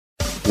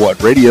What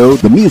radio?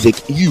 The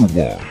music you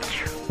want.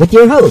 With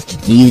your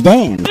host, Keys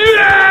Dan.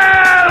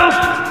 Yes!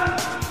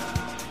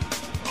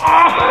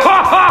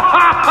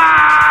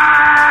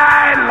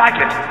 I like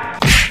it.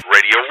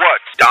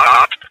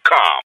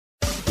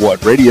 RadioWhat.com.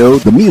 What radio?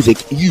 The music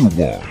you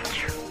want.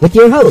 With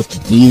your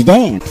host, Keys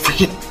Dan.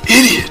 Freaking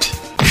idiot.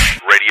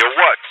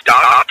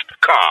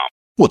 RadioWhat.com.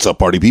 What's up,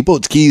 party people?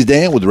 It's Keys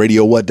Dan with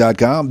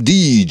RadioWhat.com,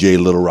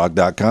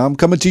 DJLittleRock.com,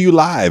 coming to you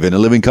live in a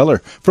living color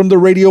from the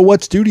Radio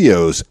What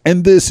studios.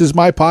 And this is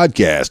my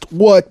podcast,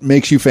 What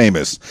Makes You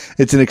Famous?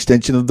 It's an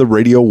extension of the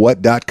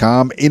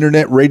RadioWhat.com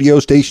internet radio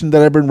station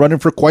that I've been running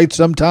for quite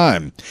some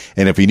time.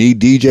 And if you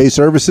need DJ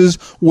services,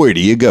 where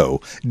do you go?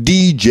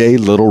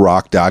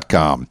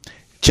 DJLittleRock.com.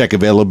 Check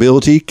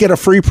availability, get a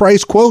free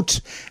price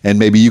quote, and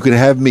maybe you can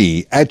have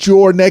me at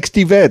your next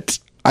event.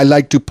 I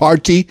like to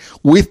party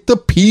with the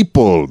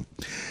people.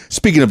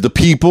 Speaking of the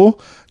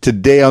people,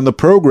 today on the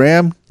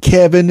program,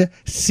 Kevin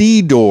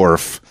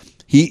Seedorf.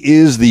 He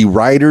is the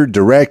writer,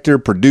 director,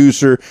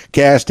 producer,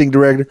 casting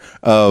director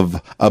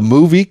of a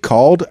movie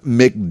called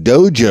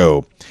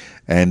McDojo.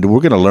 And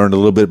we're going to learn a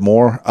little bit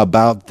more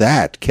about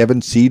that.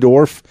 Kevin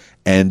Seedorf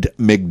and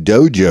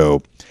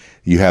McDojo.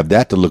 You have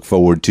that to look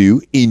forward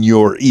to in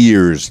your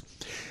ears.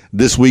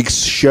 This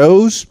week's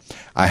shows,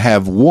 I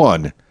have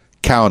one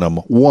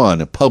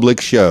public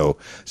show.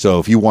 So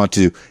if you want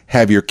to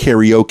have your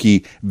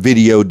karaoke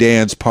video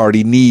dance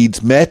party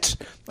needs met,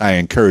 I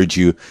encourage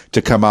you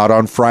to come out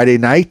on Friday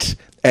night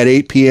at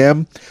 8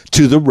 p.m.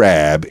 to the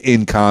Rab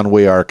in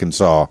Conway,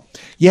 Arkansas.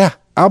 Yeah,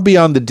 I'll be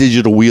on the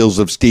digital wheels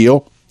of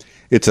steel.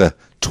 It's a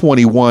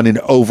 21 and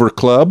over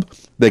club.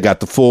 They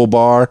got the full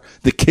bar,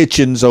 the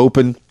kitchen's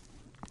open.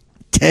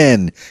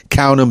 10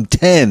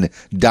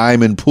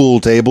 diamond pool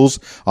tables.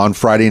 On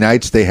Friday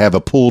nights, they have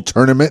a pool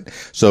tournament.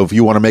 So if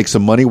you want to make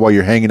some money while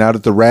you're hanging out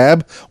at the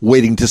Rab,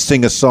 waiting to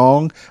sing a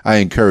song, I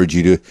encourage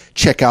you to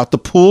check out the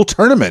pool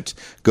tournament.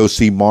 Go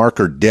see Mark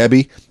or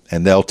Debbie,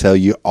 and they'll tell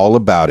you all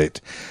about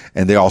it.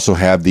 And they also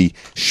have the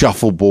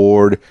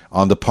shuffleboard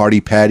on the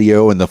party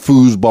patio and the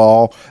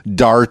foosball,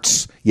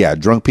 darts. Yeah,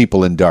 drunk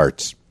people and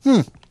darts.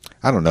 I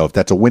don't know if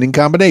that's a winning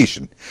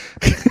combination.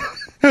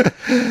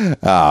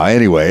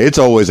 Anyway, it's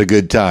always a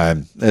good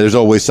time. There's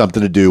always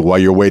something to do while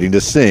you're waiting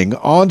to sing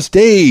on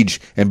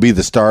stage and be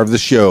the star of the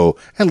show,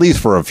 at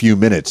least for a few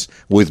minutes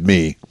with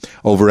me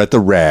over at the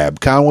Rab,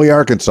 Conway,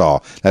 Arkansas.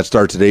 That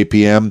starts at 8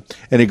 p.m.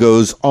 and it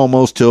goes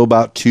almost till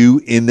about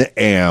 2 in the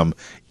a.m.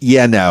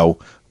 Yeah, now,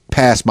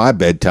 past my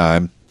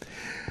bedtime.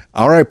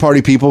 All right,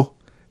 party people,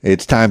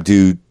 it's time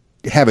to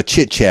have a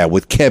chit-chat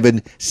with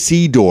Kevin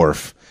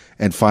Seedorf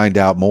and find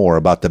out more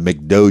about the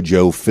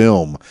McDojo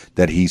film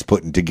that he's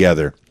putting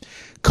together.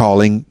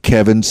 Calling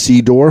Kevin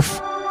Seedorf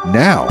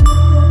now.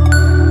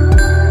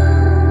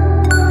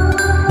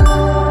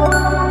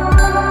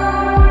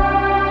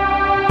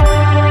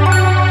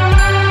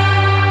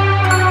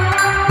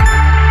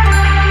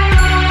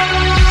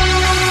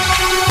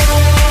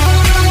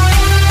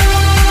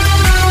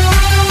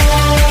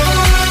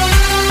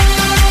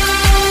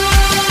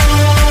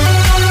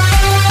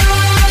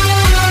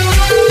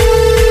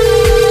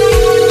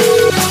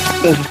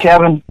 This is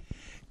Kevin.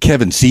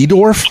 Kevin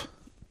Seedorf?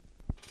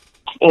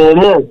 It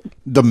is.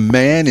 The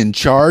man in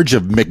charge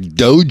of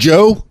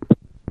McDojo?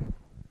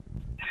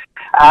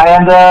 I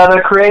am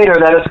the creator,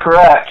 that is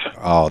correct.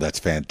 Oh, that's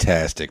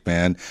fantastic,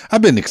 man.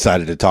 I've been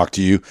excited to talk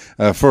to you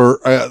for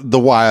the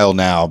while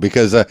now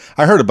because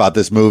I heard about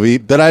this movie,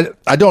 but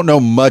I don't know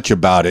much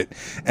about it.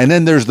 And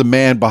then there's the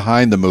man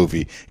behind the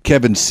movie,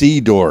 Kevin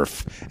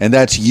Seedorf, and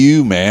that's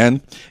you,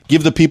 man.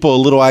 Give the people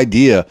a little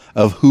idea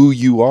of who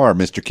you are,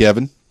 Mr.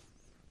 Kevin.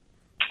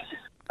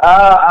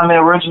 I'm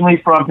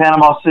originally from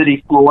Panama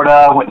City,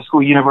 Florida. I went to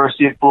school,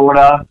 University of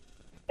Florida,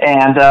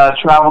 and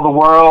traveled the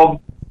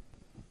world.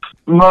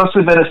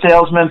 Mostly been a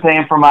salesman,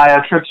 paying for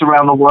my trips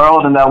around the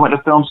world, and I went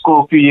to film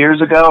school a few years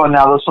ago, and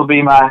now this will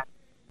be my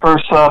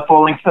first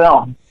full-length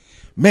film.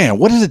 Man,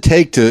 what does it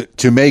take to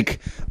make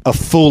a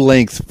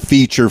full-length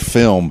feature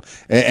film?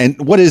 And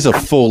what is a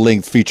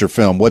full-length feature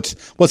film? What's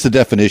the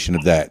definition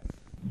of that?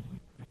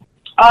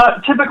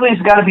 Typically,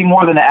 it's got to be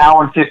more than an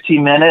hour and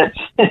 15 minutes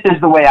is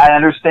the way I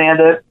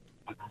understand it.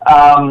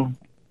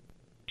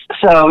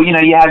 So, you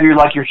have your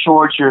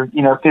shorts, your,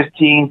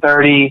 15,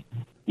 30,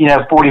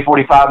 40,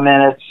 45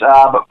 minutes.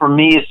 But for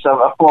me, it's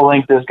a full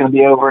length is going to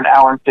be over an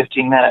hour and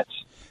 15 minutes.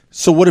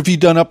 So what have you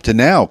done up to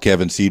now,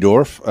 Kevin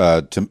Seedorf,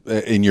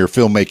 in your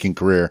filmmaking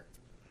career?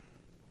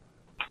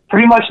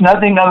 Pretty much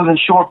nothing other than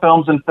short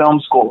films and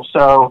film school.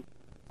 So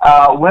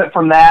went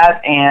from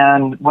that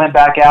and went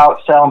back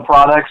out selling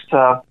products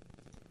to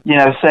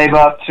save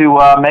up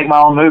to make my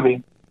own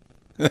movie.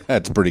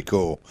 That's pretty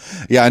cool.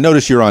 Yeah, I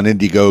noticed you're on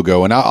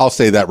Indiegogo, and I'll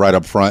say that right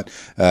up front,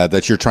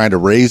 that you're trying to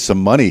raise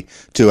some money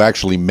to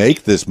actually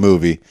make this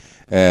movie.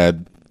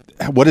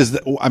 What does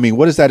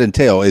that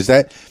entail? Is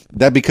that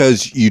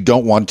because you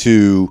don't want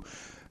to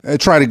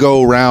try to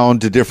go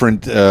around to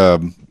different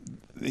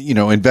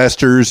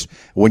investors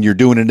when you're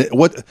doing it?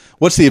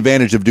 What's the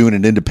advantage of doing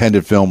an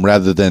independent film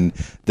rather than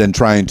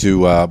trying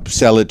to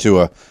sell it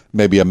to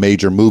maybe a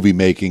major movie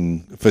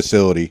making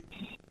facility?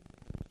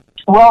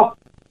 Well,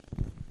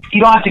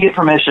 you don't have to get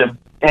permission,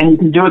 and you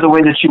can do it the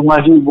way that you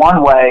want to do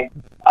one way.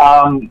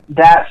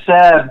 That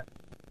said,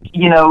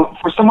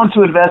 for someone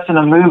to invest in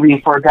a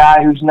movie for a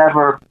guy who's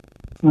never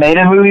made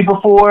a movie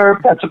before,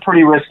 that's a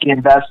pretty risky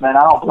investment.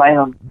 I don't blame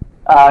them.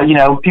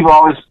 People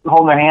always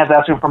holding their hands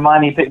asking for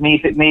money, pick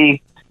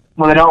me.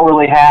 Well, they don't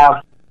really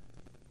have,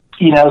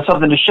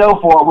 something to show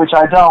for it, which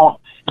I don't.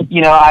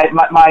 Even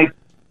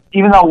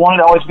though I wanted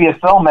to always be a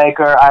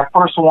filmmaker, I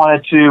first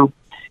wanted to,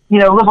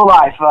 live a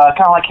life,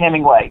 kind of like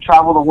Hemingway,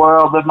 travel the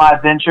world, live my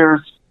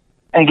adventures,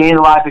 and gain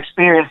a life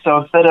experience.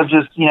 So instead of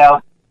just,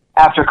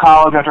 after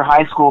college, after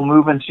high school,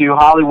 moving to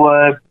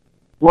Hollywood,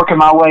 working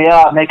my way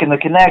up, making the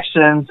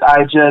connections,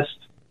 I just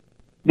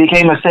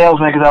became a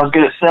salesman because I was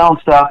good at selling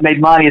stuff, made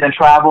money, then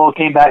traveled,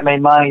 came back,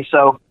 made money.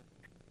 So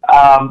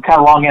kind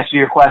of long answer to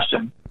your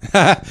question.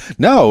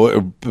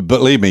 No,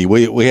 believe me,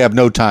 we have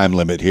no time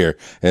limit here.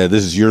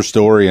 This is your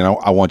story, and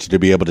I want you to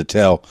be able to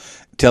tell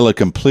it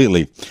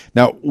completely.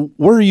 Now,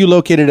 where are you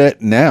located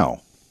at now?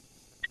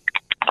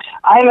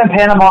 I am in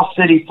Panama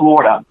City,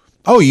 Florida.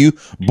 Oh, you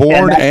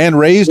born and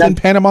raised in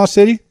Panama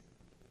City?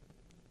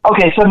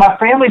 Okay, so my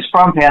family's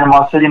from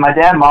Panama City. My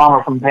dad and mom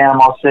are from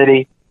Panama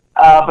City,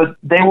 but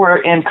they were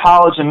in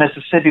college in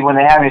Mississippi when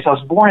they had me. So I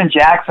was born in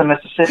Jackson,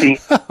 Mississippi,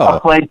 a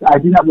place I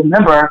do not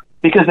remember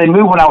because they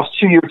moved when I was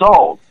 2 years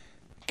old.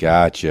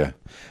 Gotcha.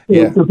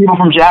 Yeah. So people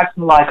from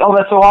Jackson were like, oh,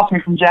 that's so awesome.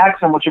 You're from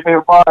Jackson. What's your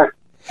favorite part?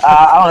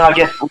 I don't know. I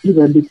guess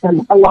even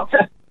because I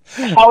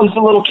was a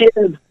little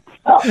kid.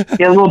 A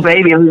little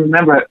baby. I don't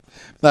remember it.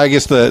 I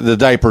guess the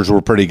diapers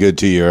were pretty good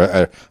to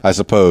you, I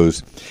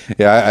suppose.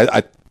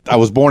 Yeah, I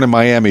was born in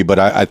Miami, but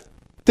I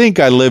think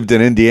I lived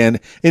in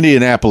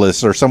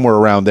Indianapolis or somewhere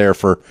around there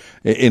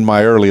in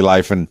my early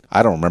life, and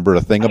I don't remember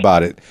a thing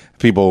about it.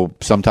 People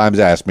sometimes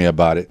ask me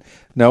about it.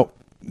 No,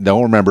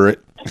 don't remember it.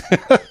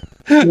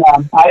 Yeah,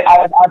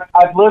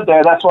 I've lived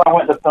there. That's where I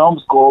went to film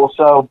school.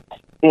 So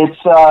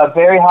it's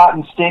very hot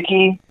and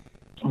sticky,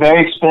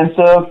 very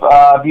expensive,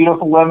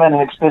 beautiful women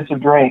and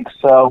expensive drinks.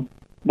 So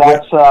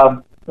that's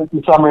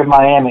the summary of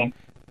Miami.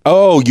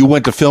 Oh, you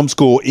went to film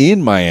school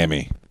in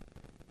Miami?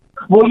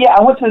 Well, yeah,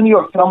 I went to the New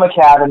York Film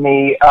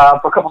Academy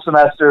for a couple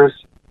semesters,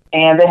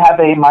 and they have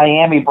a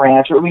Miami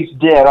branch, or at least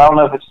did. I don't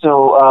know if it's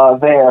still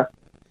there,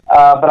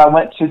 but I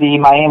went to the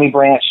Miami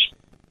branch.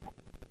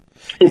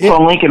 It's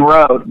on Lincoln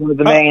Road, one of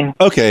the main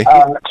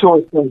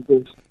tourist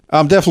places.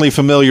 I'm definitely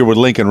familiar with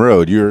Lincoln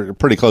Road. You're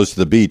pretty close to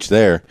the beach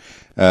there.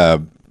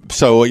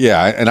 So,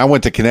 yeah, and I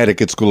went to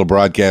Connecticut School of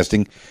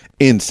Broadcasting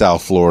in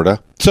South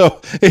Florida.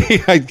 So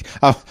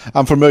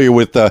I'm familiar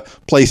with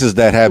places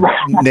that have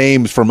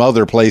names from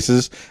other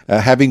places,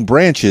 having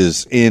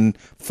branches in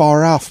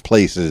far-off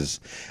places.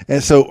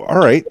 And so, all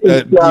right.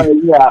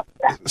 Yeah.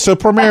 So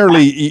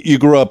primarily you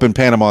grew up in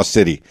Panama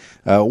City.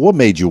 What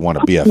made you want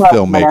to be a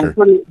filmmaker?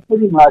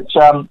 Pretty much.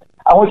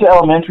 I went to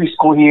elementary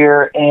school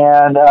here,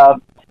 and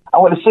I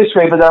went to sixth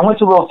grade, but then I went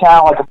to a little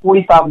town like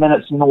 45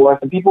 minutes north,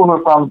 and people who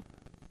are from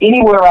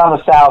anywhere around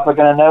the South are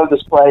going to know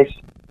this place,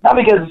 not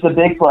because it's a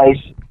big place.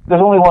 There's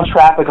only one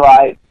traffic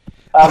light.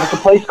 It's a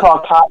place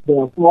called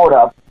Cottonville,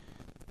 Florida.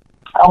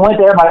 I went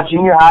there my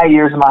junior high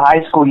years and my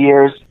high school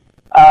years.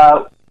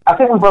 I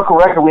think we broke a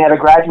record. We had a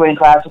graduating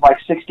class of like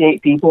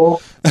 68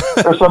 people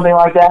or something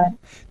like that.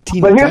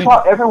 But here's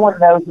what everyone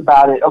knows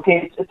about it.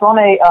 Okay, it's on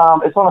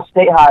a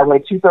state highway,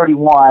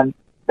 231,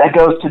 that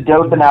goes to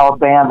Dothan,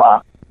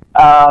 Alabama.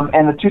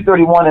 And the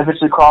 231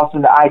 eventually crossed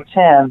into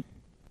I-10.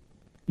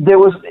 It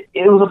was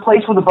a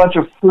place with a bunch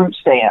of fruit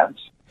stands.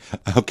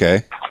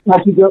 Okay.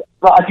 Like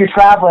you're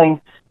traveling,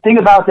 think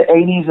about the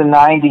 80s and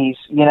 90s,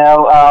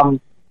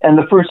 and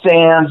the fruit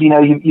stands,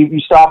 you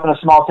stop in a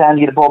small town,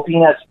 you get a bowl of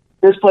peanuts.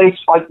 This place,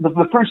 like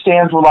the fruit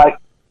stands were like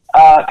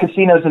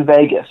casinos in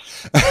Vegas.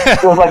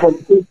 It was like a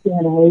fruit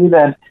stand in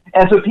Haven.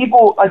 And so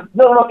people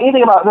don't know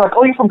anything about it. They're like,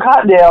 oh, you're from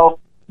Cottondale?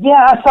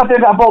 Yeah, I stopped there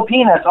and got a bowl of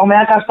peanuts. Oh,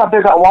 man, I stopped there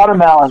and got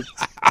watermelons.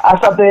 I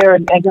stopped there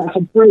and got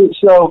some fruit.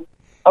 So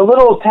a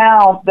little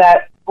town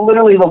that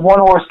literally the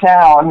one-horse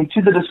town,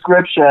 to the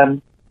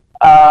description,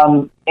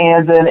 and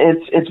then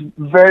it's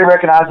very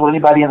recognizable to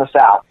anybody in the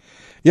South.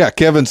 Yeah,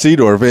 Kevin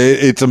Seedorf,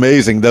 it's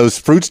amazing. Those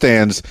fruit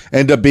stands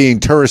end up being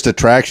tourist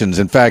attractions.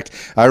 In fact,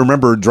 I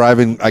remember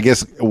driving, I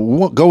guess,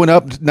 going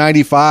up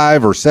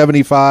 95 or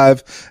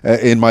 75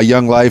 in my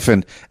young life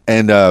and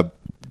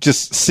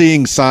just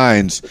seeing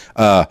signs,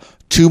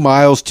 2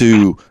 miles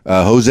to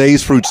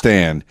Jose's fruit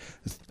stand,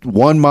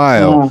 1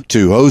 mile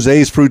to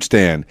Jose's fruit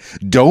stand.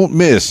 Don't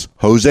miss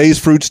Jose's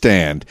fruit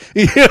stand.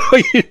 Okay,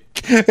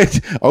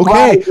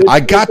 right. I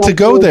got to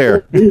go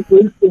there. I think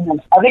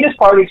it's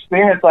part of the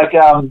experience, like,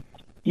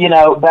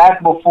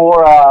 back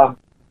before,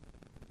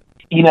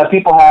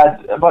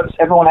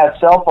 everyone had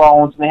cell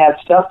phones and they had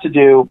stuff to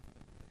do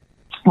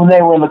when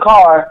they were in the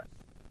car,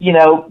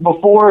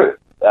 before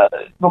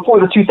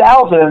the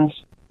 2000s,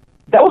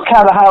 that was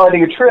kind of the highlight of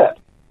your trip,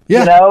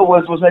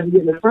 was maybe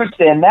getting the fruit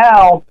stand.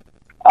 Now,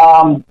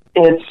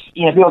 It's,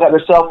 people got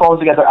their cell phones,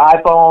 they got their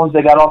iPhones,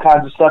 they got all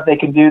kinds of stuff they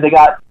can do. They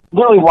got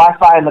literally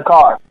Wi-Fi in the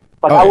car.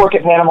 Like I work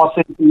at Panama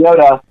City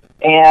Toyota,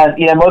 and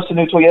most of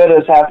the new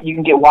Toyotas you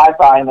can get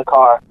Wi-Fi in the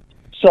car.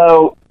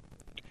 So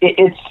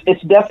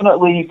it's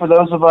definitely, for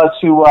those of us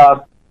who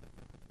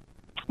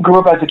grew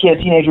up as a kid,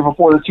 teenager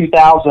before the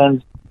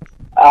 2000s,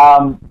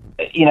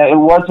 it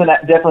wasn't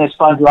definitely as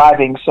fun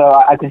driving. So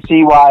I can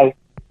see why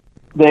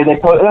they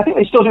put, and I think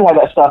they still do have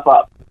that stuff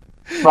up,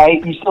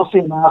 right? You still see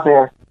them out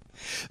there.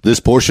 This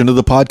portion of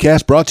the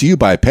podcast brought to you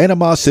by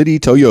Panama City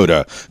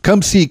Toyota.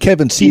 Come see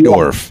Kevin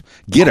Seedorf.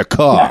 Get a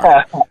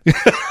car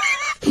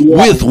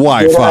with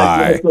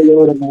Wi-Fi. Get a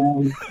Toyota,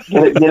 man.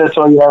 Get a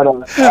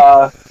Toyota.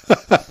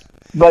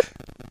 But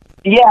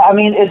yeah, I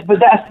mean, but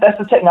that's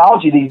the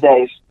technology these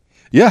days.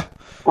 Yeah.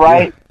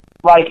 Right. Yeah.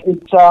 Like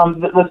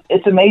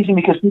it's amazing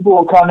because people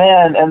will come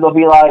in and they'll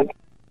be like,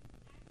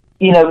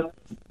 I'll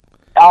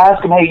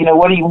ask them, hey,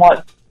 what do you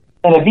want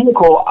in a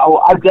vehicle?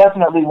 I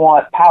definitely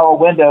want power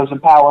windows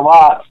and power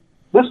locks.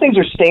 Those things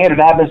are standard.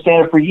 Have been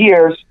standard for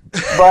years.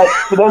 But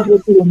for those of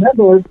us who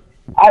remember,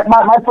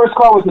 my first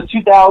car was a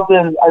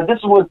 2000.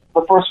 This was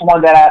the first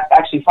one that I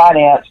actually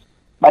financed.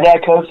 My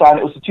dad co-signed.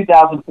 It was a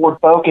 2000 Ford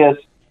Focus,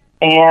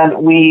 and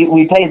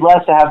we paid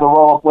less to have the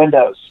roll-up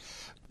windows.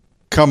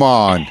 Come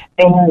on.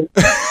 And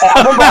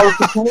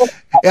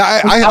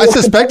I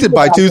suspected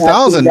by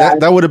 2000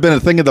 that would have been a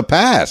thing of the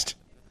past.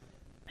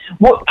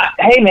 Well,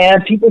 hey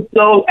man, people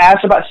still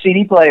ask about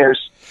CD players,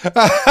 and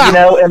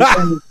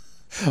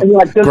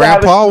like,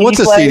 Grandpa, what's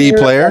a CD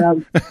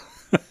player?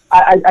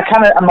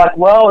 I'm like,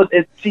 well,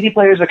 CD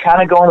players are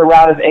kind of going the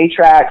route of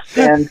 8-tracks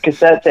and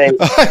cassette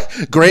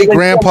tapes. Great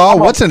Grandpa,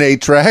 what's an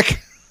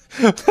 8-track?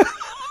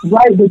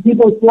 Right, but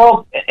people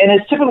still, and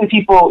it's typically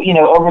people,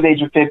 over the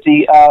age of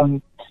 50.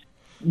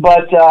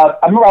 But I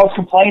remember I was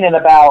complaining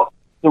about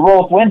the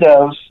roll-up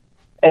windows,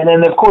 and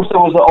then, of course, there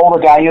was an older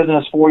guy. He was in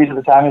his 40s at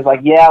the time. He was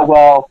like, yeah,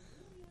 well,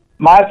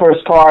 my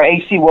first car,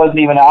 AC wasn't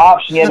even an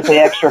option. You had to pay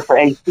extra for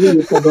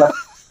AC. So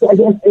I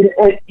guess,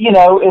 it's you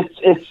go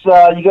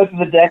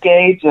through the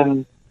decades,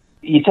 and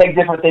you take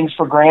different things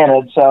for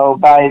granted. So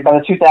by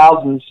the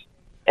 2000s,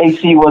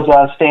 AC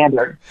was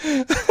standard.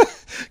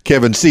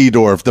 Kevin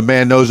Seedorf, the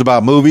man knows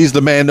about movies,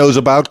 the man knows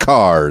about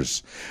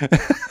cars.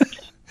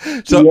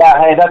 So, yeah,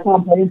 hey, that's what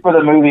I'm paying for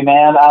the movie,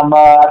 man.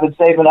 I've been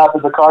saving up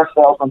as a car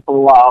salesman for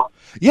a while.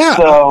 Yeah,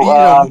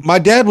 so my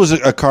dad was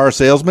a car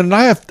salesman, and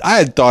I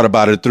had thought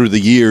about it through the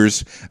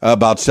years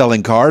about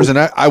selling cars, and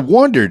I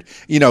wondered,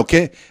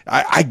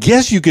 I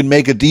guess you can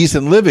make a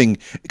decent living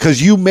because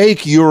you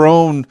make your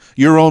own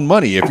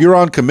money. If you're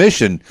on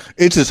commission,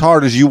 it's as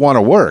hard as you want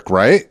to work,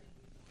 right?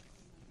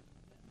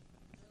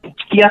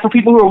 Yeah, for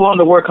people who are willing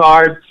to work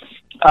hard.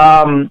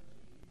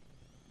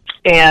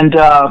 And,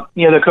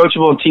 they're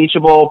coachable and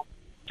teachable.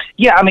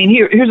 Yeah, I mean,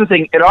 here's the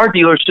thing. At our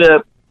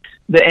dealership,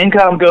 the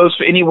income goes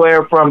for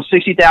anywhere from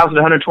 $60,000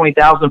 to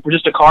 $120,000 for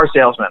just a car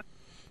salesman.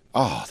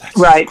 Oh, that's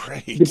right.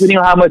 Great. Depending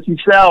on how much you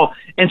sell.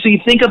 And so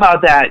you think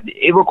about that.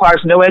 It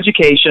requires no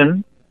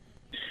education.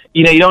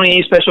 You don't need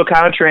any special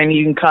kind of training.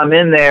 You can come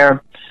in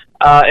there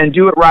and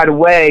do it right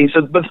away.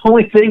 So, but the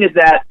only thing is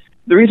that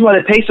the reason why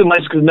they pay so much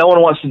is because no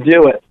one wants to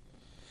do it.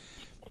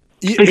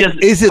 Because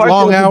is it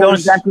long hours? Don't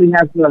exactly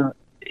have the.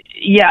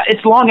 Yeah,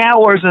 it's long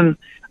hours, and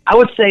I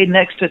would say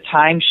next to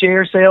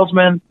timeshare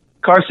salesmen,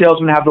 car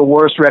salesmen have the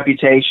worst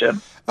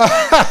reputation.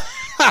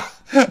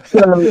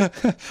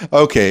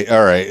 Okay,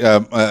 all right.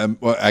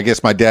 I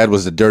guess my dad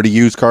was a dirty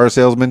used car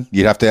salesman.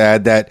 You'd have to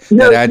add that adjective.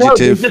 No,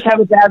 you just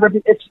have a bad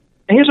reputation.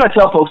 Here's what I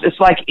tell folks.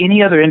 It's like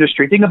any other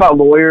industry. Think about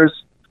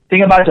lawyers.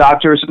 Think about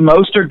doctors.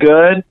 Most are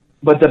good,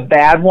 but the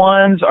bad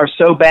ones are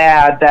so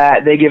bad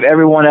that they give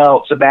everyone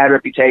else a bad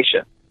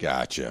reputation.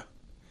 Gotcha.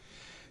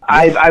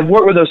 I've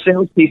worked with those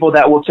salespeople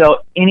that will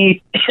tell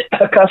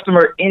a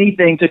customer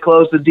anything to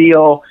close the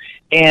deal,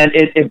 and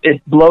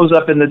it blows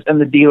up in the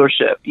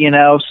dealership.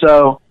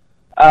 So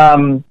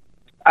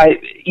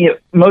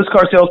most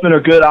car salesmen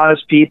are good,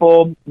 honest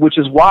people, which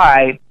is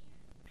why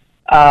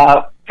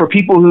for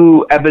people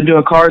who have been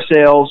doing car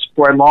sales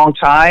for a long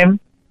time,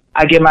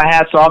 I give my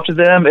hats off to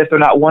them if they're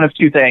not one of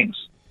two things: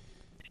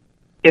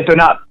 if they're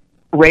not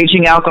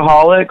raging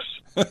alcoholics,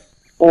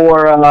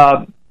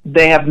 or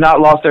they have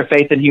not lost their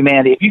faith in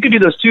humanity. If you could do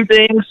those two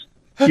things,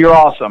 you're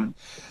awesome.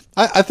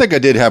 I think I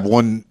did have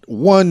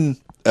one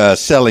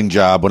selling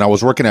job when I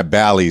was working at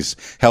Bally's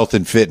Health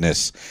and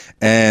Fitness,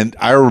 and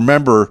I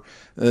remember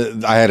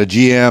I had a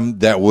GM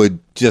that would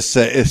just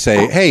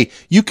say, "Hey,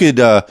 you could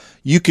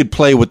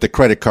play with the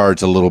credit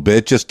cards a little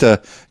bit, just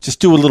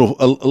do a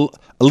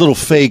little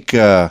fake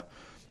a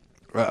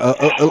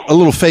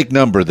little fake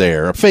number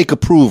there, a fake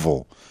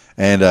approval,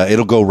 and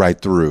it'll go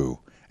right through."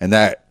 And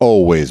that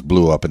always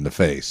blew up in the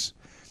face.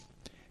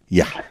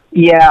 Yeah.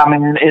 Yeah, I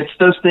mean, it's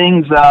those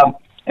things. And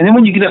then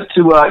when you get up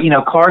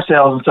to, car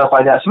sales and stuff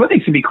like that, some of the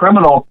things can be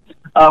criminal.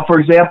 For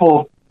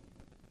example,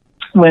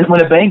 when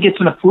a bank gets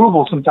an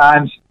approval,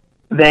 sometimes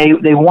they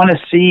want to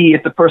see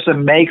if the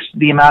person makes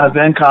the amount of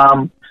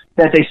income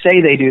that they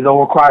say they do. They'll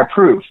require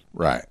proof.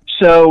 Right.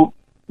 So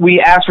we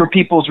asked for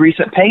people's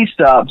recent pay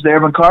stubs. There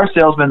have been car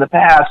salesmen in the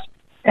past,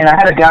 and I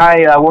had a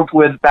guy I worked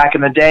with back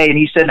in the day, and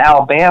he said in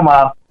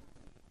Alabama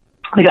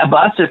they got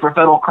busted for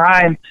federal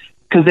crime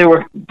because they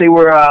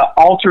were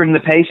altering the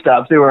pay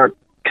stubs. They were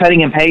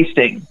cutting and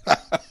pasting,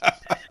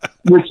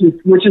 which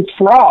is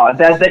fraud.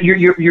 That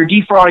you're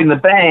defrauding the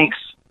banks,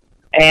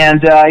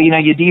 and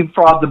you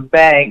defraud the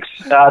banks.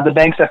 The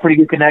banks have pretty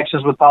good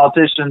connections with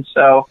politicians,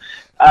 so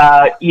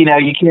you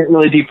can't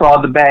really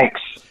defraud the banks.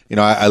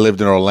 I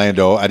lived in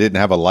Orlando. I didn't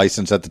have a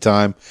license at the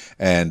time,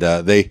 and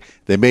they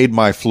made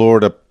my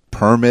Florida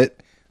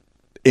permit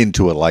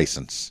into a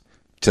license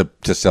to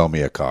sell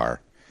me a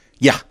car.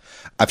 Yeah,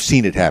 I've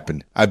seen it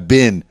happen. I've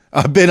been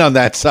on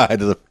that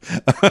side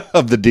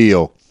of the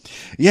deal.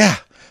 Yeah,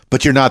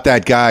 but you're not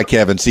that guy,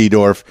 Kevin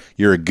Seedorf.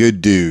 You're a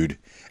good dude.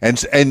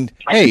 And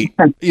hey,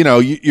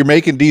 you're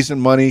making decent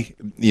money,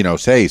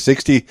 say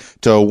 60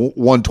 to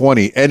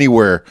 120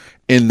 anywhere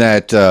in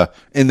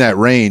that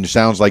range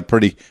sounds like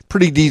pretty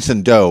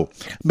decent dough.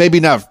 Maybe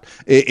not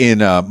in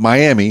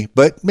Miami,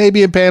 but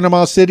maybe in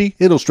Panama City,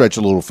 it'll stretch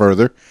a little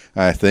further,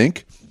 I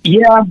think.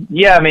 Yeah.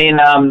 I mean,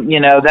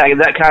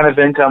 that kind of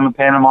income in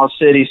Panama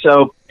City.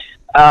 So,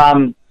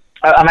 I'm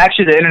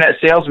actually the internet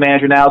sales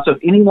manager now. So if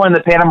anyone in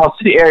the Panama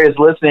City area is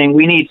listening,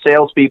 we need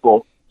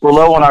salespeople. We're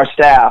low on our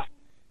staff.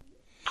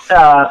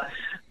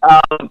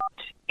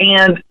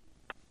 And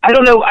I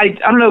don't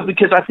know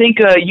because I think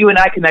you and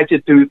I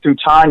connected through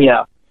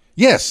Tanya.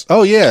 Yes.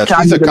 Oh yeah,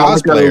 she's a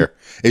cosplayer.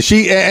 Is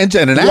she and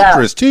an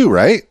actress too,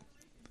 right?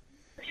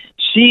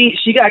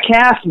 She got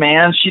cast,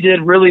 man. She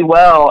did really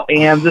well.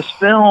 And this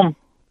film,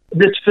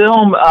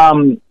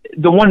 the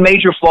one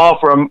major flaw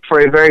for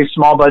a very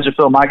small budget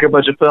film, micro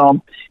budget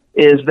film,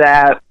 is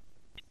that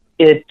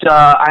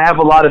I have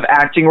a lot of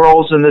acting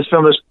roles in this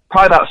film. There's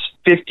probably about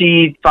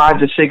 55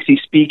 to 60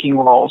 speaking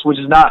roles, which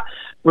is not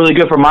really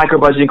good for micro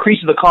budget. It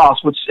increases the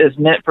cost, which is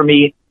meant for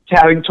me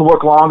having to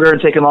work longer and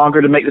taking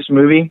longer to make this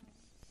movie.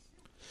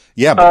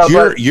 Yeah,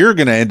 but you're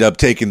going to end up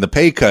taking the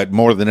pay cut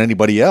more than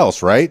anybody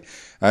else, right?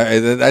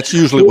 That's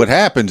usually what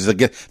happens.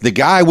 The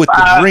guy with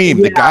the dream,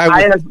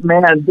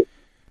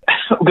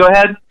 go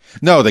ahead.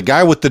 No, the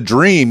guy with the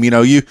dream.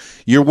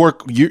 You're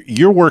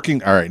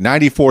working. All right,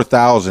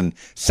 94,000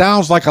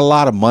 sounds like a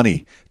lot of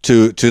money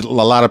to a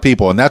lot of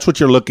people, and that's what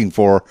you're looking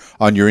for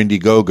on your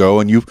Indiegogo.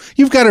 And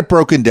you've got it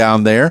broken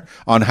down there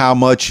on how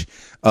much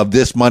of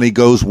this money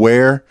goes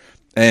where.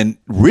 And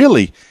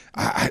really,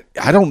 I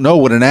don't know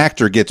what an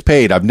actor gets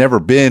paid. I've never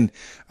been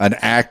an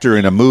actor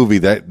in a movie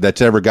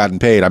that's ever gotten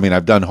paid. I mean,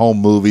 I've done home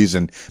movies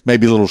and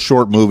maybe little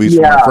short movies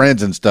for my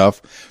friends and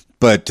stuff.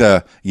 But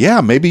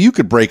maybe you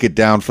could break it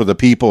down for the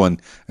people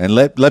and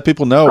let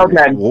people know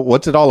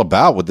what's it all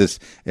about with this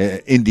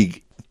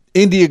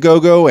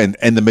Indiegogo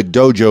and the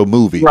McDojo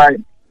movie. Right.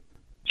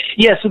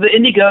 Yeah, so the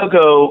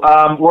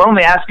Indiegogo, we're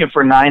only asking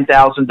for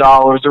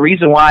 $9,000. The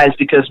reason why is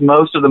because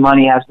most of the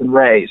money has been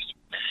raised.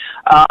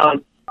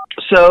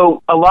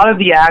 So a lot of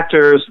the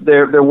actors,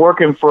 they're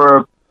working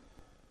for,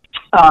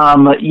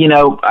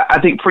 I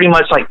think pretty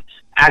much like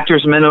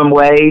actors minimum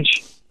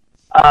wage,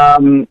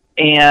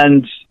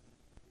 and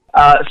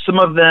some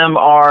of them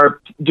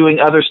are doing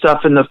other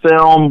stuff in the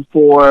film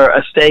for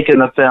a stake in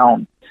the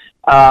film,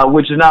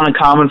 which is not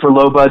uncommon for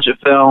low budget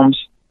films.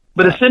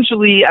 But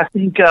essentially, I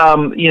think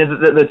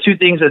the two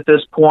things at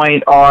this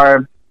point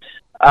are,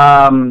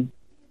 I've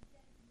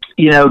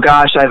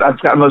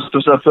got most of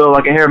the stuff filled,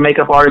 like a hair and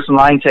makeup artist and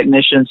lighting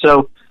technician.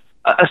 So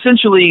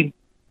essentially,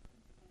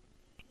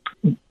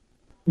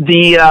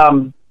 you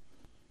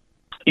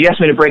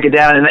asked me to break it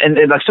down,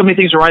 and like so many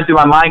things are running through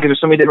my mind because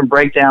there's so many different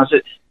breakdowns.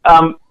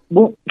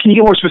 Well, can you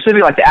get more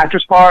specific, like the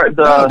actors part?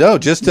 No,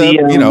 just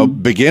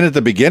begin at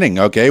the beginning.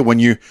 Okay, when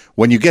you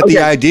get the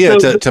idea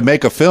to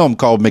make a film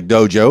called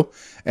McDojo,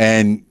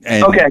 and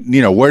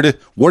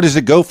where does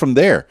it go from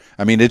there?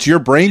 I mean, it's your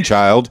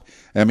brainchild.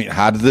 I mean,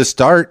 how did this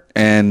start,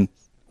 and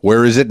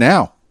where is it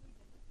now?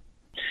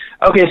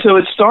 Okay, so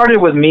it started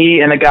with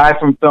me and a guy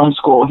from film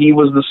school. He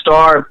was the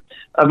star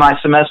of my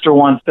semester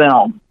one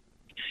film,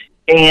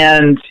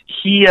 and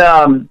he.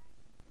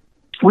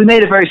 We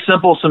made a very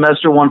simple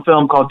semester one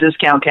film called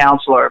Discount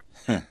Counselor,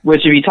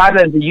 which if you type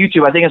that into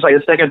YouTube, I think it's like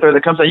the second or third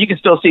that comes out. You can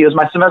still see it was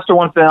my semester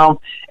one film.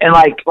 And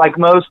like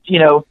most,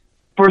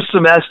 first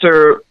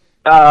semester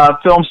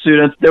film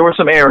students, there were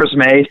some errors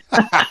made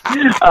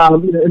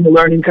in the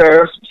learning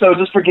curve. So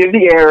just forgive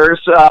the errors.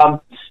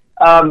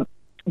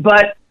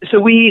 But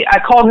so I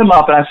called him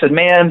up and I said,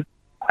 man,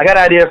 I got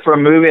an idea for a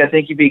movie. I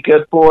think you'd be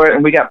good for it.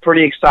 And we got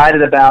pretty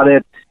excited about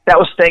it. That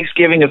was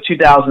Thanksgiving of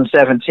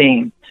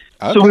 2017.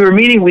 Okay. So we were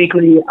meeting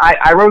weekly.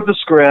 I wrote the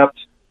script.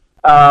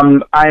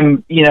 I'm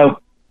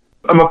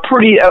a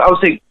pretty, I would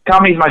say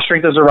comedy is my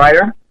strength as a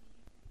writer.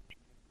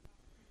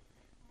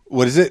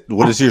 What is it?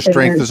 What is your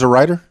strength as a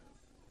writer?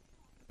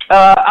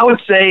 I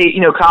would say,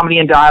 comedy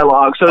and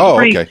dialogue. So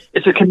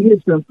it's a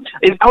comedic film.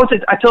 I would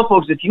say, I tell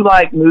folks, if you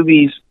like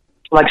movies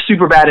like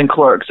Superbad and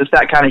Clerks, it's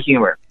that kind of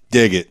humor.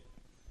 Dig it.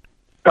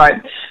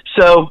 Right.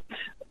 So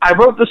I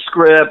wrote the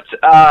script,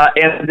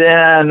 and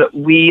then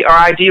our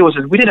idea was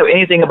that we didn't know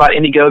anything about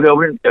Indiegogo.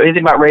 We didn't know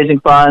anything about raising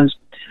funds.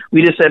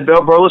 We just said,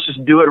 bro, let's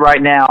just do it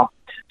right now.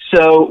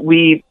 So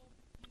we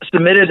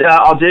submitted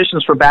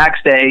auditions for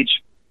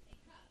Backstage,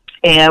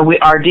 and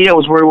our idea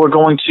was we were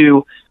going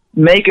to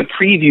make a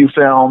preview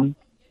film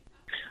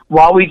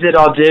while we did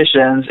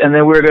auditions, and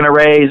then we were going to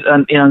raise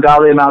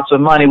ungodly amounts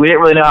of money. We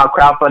didn't really know how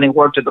crowdfunding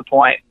worked at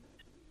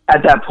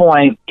that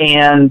point,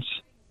 and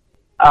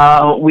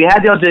we had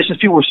the auditions.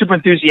 People were super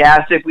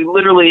enthusiastic. We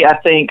literally, I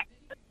think,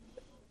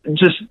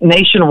 just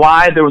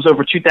nationwide, there was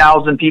over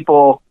 2,000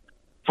 people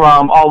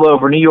from all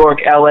over New York,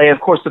 LA. Of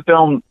course, the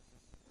film,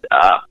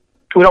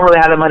 we don't really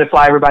have that money to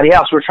fly everybody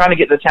else. We were trying to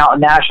get the talent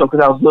in Nashville because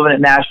I was living in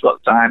Nashville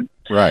at the time.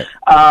 Right.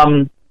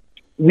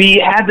 We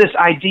had this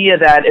idea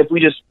that if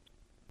we just,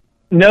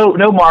 no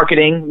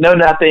marketing, no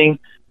nothing,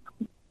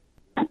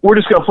 we're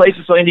just going to place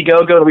this on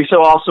Indiegogo. It'll be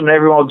so awesome and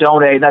everyone will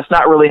donate. And that's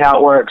not really how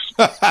it works.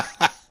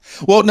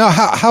 Well, now,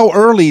 how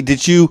early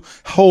did you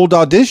hold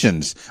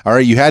auditions? All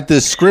right, you had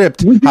this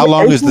script. How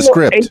long is the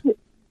script?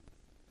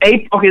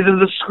 Okay,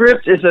 the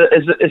script is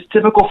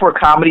typical for a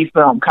comedy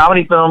film.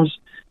 Comedy films,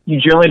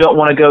 you generally don't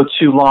want to go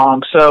too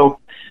long. So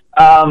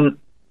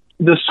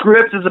the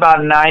script is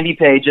about 90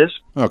 pages.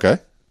 Okay.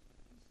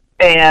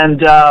 And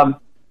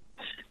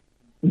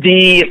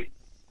the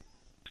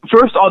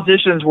first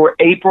auditions were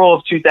April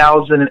of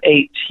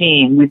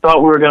 2018. We thought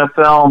we were going to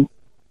film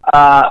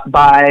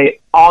by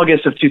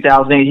August of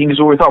 2018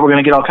 because we thought we were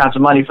going to get all kinds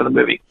of money for the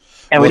movie.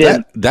 And we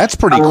didn't. That's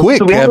pretty quick,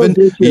 so Kevin.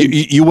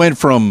 You went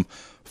from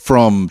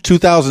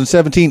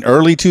 2017,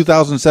 early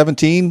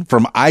 2017,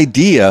 from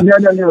idea.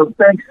 No.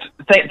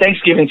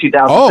 Thanksgiving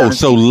 2017. Oh,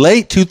 so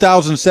late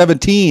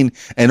 2017,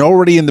 and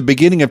already in the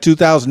beginning of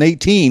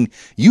 2018,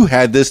 you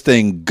had this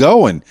thing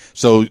going.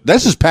 So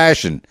this is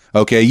passion.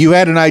 Okay, you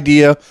had an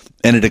idea,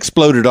 and it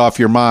exploded off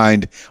your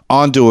mind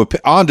onto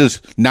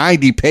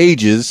 90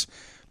 pages,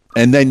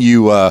 and then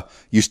you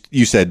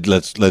said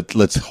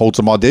let's hold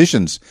some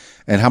auditions.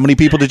 And how many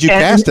people did you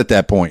cast at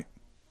that point?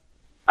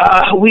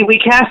 We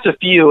cast a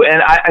few,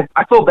 and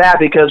I feel bad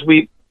because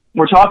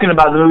we're talking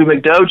about the movie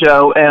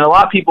McDojo, and a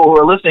lot of people who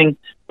are listening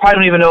probably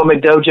don't even know what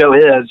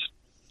McDojo is.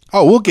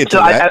 Oh, we'll get to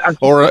that.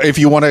 Or if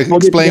you want to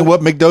explain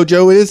what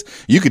McDojo is,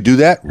 you could do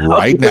that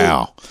right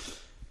now.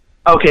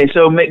 Okay,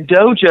 so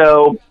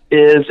McDojo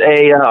is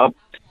a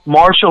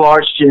martial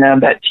arts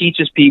gym that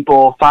teaches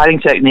people fighting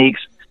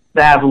techniques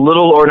that have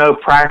little or no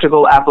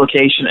practical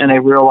application in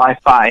a real-life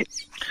fight.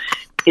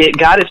 It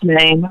got its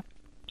name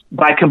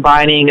by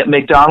combining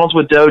McDonald's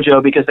with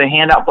dojo because they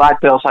hand out black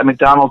belts like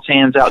McDonald's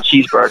hands out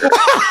cheeseburgers.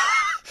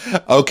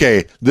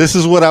 Okay, this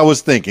is what I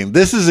was thinking.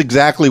 This is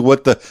exactly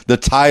what the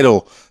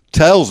title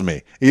tells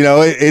me. You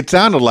know, it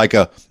sounded like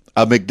a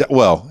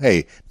well,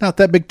 hey, not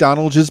that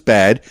McDonald's is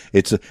bad.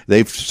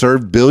 They've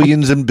served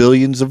billions and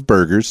billions of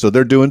burgers, so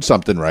they're doing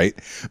something right.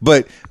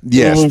 But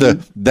yes,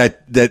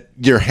 that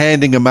you're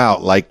handing them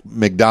out like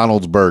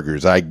McDonald's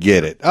burgers. I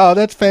get it. Oh,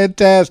 that's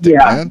fantastic,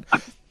 man.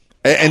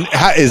 And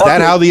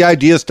that how the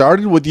idea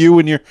started with you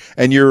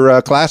and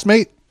your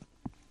classmate?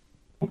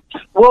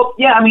 Well,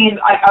 yeah. I mean,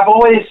 I've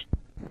always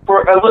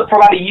for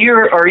about a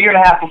year or a year and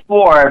a half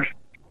before,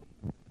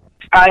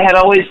 I had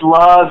always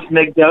loved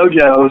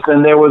McDojos,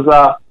 and there was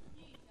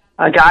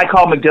a guy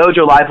called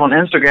McDojo Life on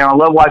Instagram. I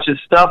love watching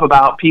stuff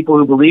about people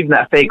who believe in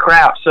that fake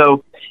crap.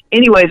 So,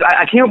 anyways,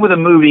 I came up with a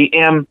movie,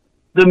 and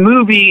the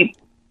movie,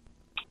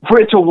 for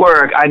it to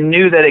work, I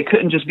knew that it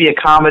couldn't just be a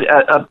comedy,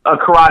 a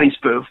karate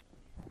spoof.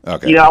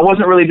 Okay. You know, I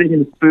wasn't really big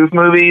into spoof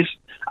movies.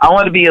 I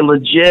wanted to be a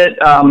legit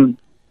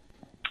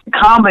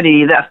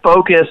comedy that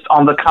focused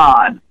on the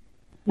con,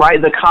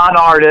 right? The con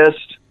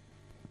artist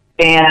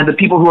and the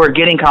people who are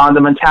getting con,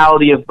 the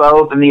mentality of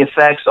both and the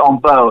effects on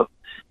both.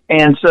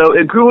 And so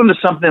it grew into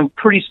something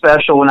pretty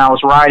special when I was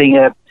writing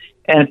it.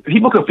 And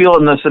people could feel it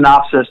in the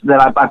synopsis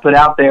that I put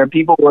out there.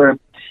 People were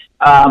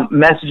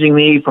messaging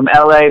me from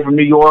LA, from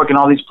New York, and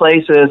all these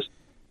places.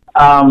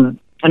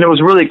 And it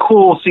was really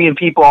cool seeing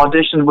people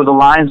audition with the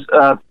lines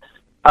that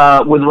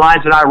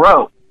I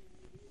wrote.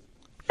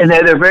 And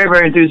they're very,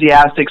 very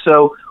enthusiastic.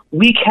 So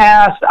we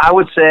cast, I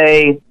would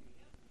say,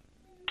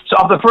 so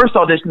of the first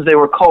auditions, they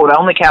were cold. I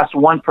only cast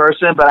one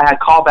person, but I had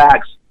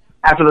callbacks.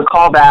 After the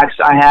callbacks,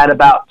 I had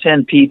about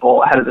 10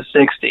 people out of the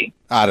 60.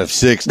 Out of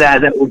 60.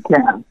 That would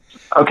cast.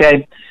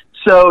 Okay.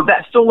 So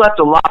that still left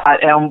a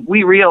lot. And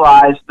we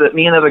realized that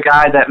me and the other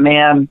guy, that,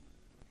 man,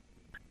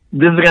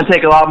 this is going to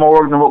take a lot more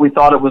work than what we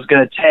thought it was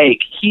going to take.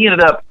 He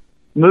ended up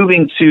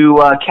moving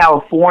to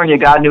California,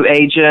 got a new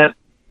agent,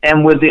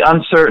 and with the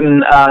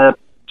uncertain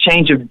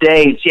change of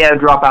dates, he had to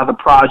drop out of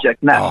the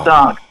project, and that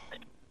stunk.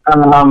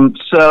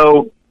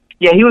 So,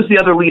 yeah, he was the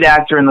other lead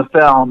actor in the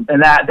film,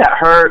 and that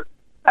hurt.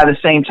 At the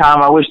same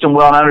time, I wished him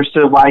well and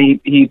understood why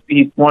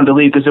he wanted to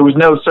leave, because there was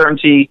no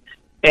certainty,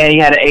 and he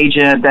had an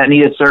agent that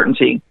needed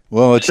certainty.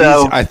 Well,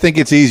 I think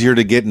it's easier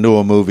to get into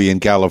a movie in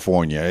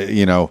California,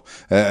 you know.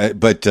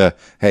 But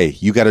hey,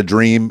 you got a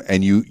dream,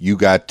 and you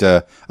got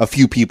a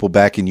few people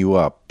backing you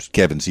up.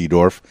 Kevin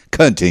Seedorf,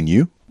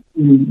 continue.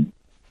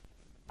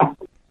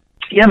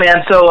 Yeah,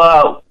 man.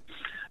 So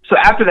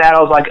after that,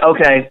 I was like,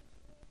 okay,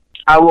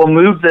 I will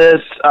move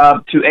this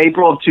to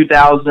April of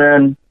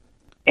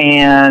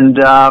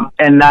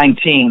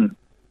 2019.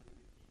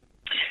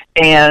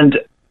 And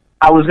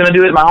I was going to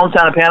do it in my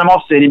hometown of Panama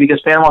City,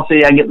 because Panama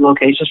City, I can get the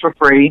locations for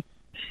free,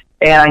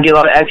 and I can get a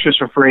lot of extras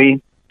for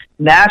free.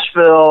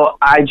 Nashville,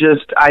 I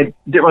didn't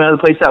really know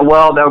the place that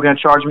well. They were going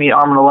to charge me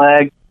arm and a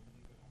leg.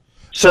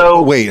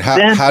 So wait,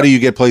 how do you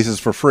get places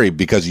for free?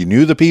 Because you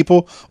knew the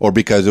people, or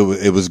because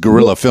it was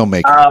guerrilla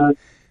filmmaking?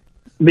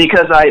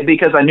 Because I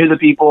knew the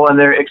people and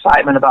their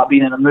excitement about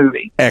being in a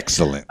movie.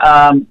 Excellent.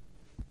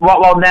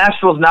 While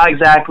Nashville's not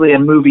exactly a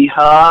movie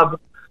hub,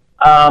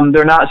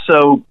 they're not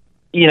so,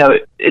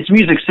 it's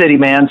Music City,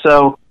 man.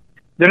 So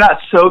they're not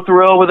so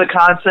thrilled with the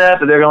concept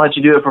that they're going to let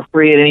you do it for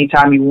free at any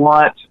time you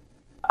want.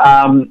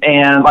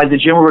 And like the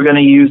gym we were going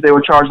to use, they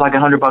were charged like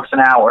 $100 an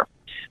hour,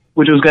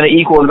 which was going to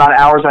equal the amount of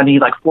hours I need,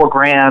 like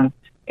 $4,000.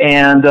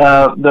 And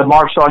the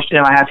martial arts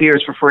gym I have here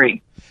is for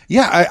free.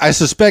 Yeah, I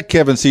suspect,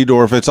 Kevin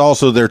Seedorf, it's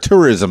also their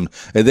tourism.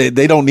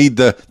 They don't need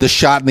the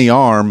shot in the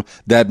arm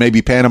that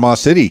maybe Panama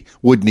City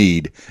would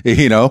need.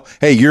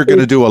 Hey, you're going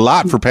to do a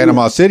lot for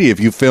Panama City if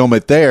you film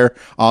it there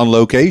on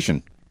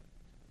location.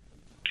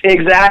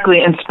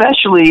 Exactly, and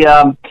especially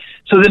so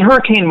then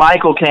Hurricane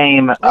Michael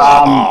came,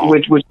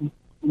 which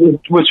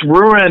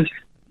ruined.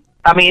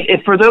 I mean,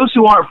 for those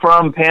who aren't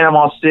from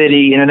Panama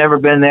City and have never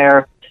been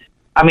there,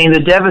 I mean, the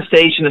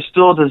devastation is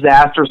still a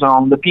disaster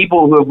zone. The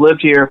people who have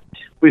lived here,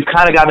 we've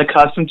kind of gotten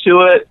accustomed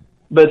to it,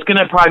 but it's going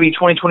to probably be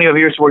 20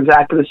 years so we're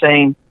exactly the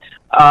same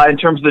in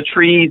terms of the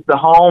trees, the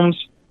homes,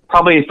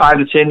 probably 5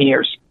 to 10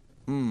 years.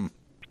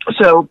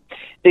 So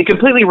it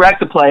completely wrecked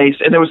the place,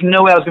 and there was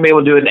no way I was going to be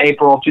able to do it in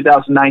April of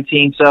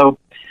 2019. So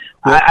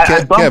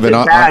I bumped Kevin,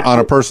 it back. on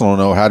a personal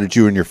note, how did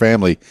you and your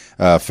family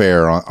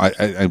fare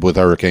with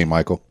Hurricane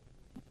Michael?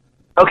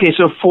 Okay,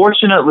 so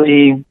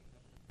fortunately,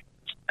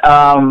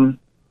 I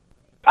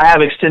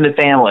have extended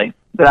family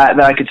that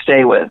I could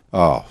stay with.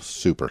 Oh,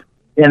 super.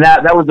 And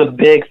that was a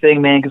big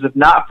thing, man, because if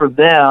not for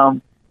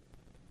them,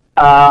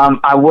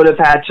 I would have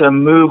had to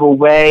move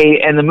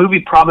away, and the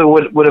movie probably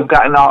would have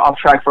gotten off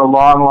track for a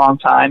long, long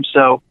time.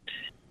 So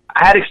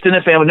I had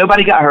extended family.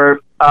 Nobody got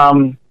hurt.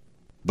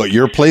 But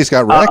your place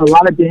got wrecked? A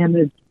lot of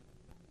damage.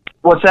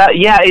 What's that?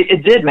 Yeah,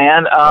 it did,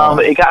 man.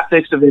 It got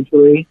fixed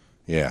eventually.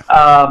 Yeah.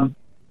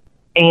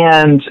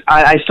 And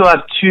I still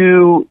have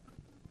two,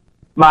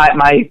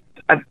 my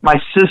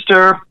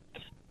sister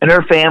and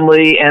her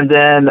family, and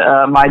then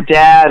my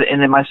dad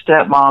and then my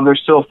stepmom, they're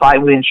still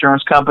fighting with the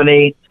insurance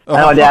company. I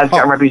know my dad's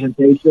got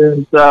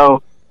representation.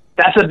 So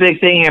that's a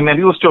big thing here, man.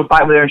 People still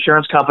fight with their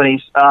insurance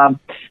companies.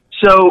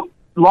 So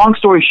long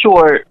story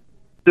short,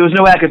 there was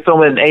no way I could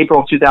film it in April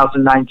of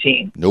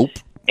 2019. Nope.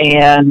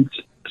 And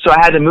so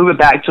I had to move it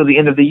back till the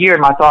end of the year.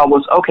 And my thought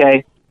was,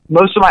 okay,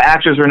 most of my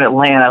actors are in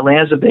Atlanta.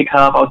 Atlanta's a big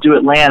hub. I'll do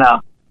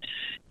Atlanta.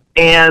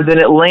 And then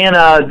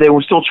Atlanta, they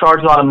were still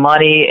charging a lot of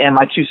money, and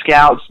my two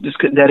scouts just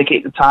couldn't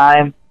dedicate the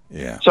time.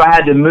 Yeah. So I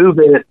had to move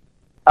it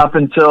up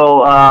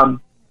until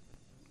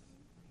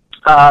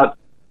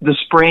the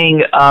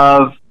spring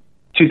of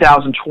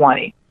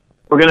 2020.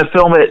 We're going to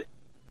film it.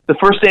 The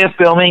first day of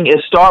filming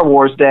is Star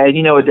Wars Day.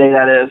 You know what day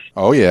that is.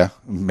 Oh, yeah.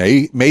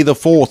 May the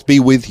 4th be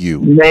with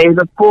you. May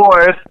the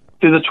 4th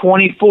through the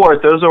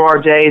 24th. Those are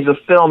our days of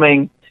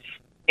filming.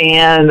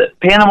 And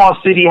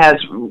Panama City has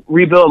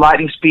rebuilt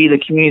lightning speed. The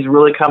community's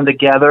really come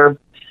together.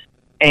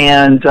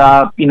 And,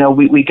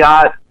 we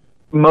got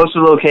most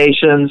of the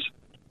locations,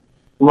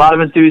 a lot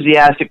of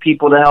enthusiastic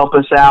people to help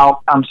us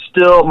out.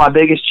 My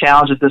biggest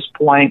challenge at this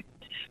point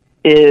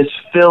is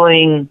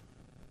filling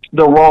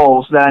the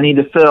roles that I need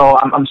to fill.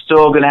 I'm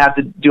still going to have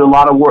to do a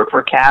lot of work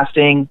for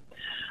casting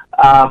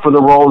for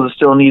the roles that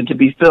still need to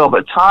be filled.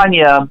 But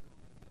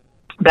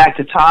back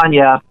to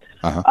Tanya,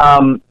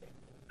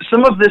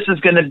 some of this is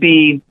going to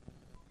be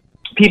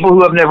people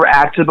who have never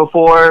acted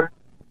before,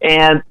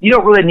 and you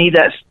don't really need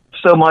that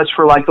so much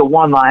for like the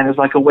one line. It's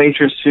like a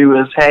waitress who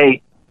is,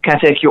 hey, can I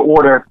take your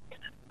order?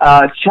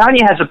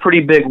 Tanya has a pretty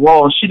big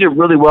role, and she did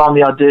really well in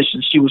the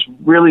audition. She was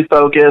really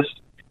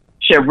focused.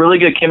 She had really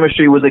good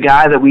chemistry with the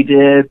guy that we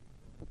did,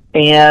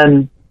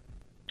 and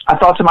I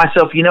thought to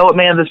myself, you know what,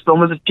 man, this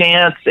film is a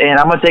chance, and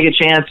I'm going to take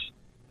a chance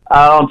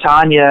on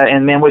Tanya,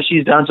 and man, what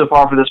she's done so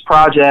far for this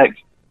project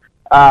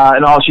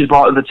and all she's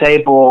brought to the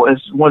table is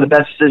one of the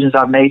best decisions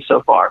I've made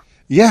so far.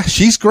 Yeah,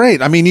 she's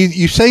great. I mean,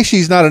 you say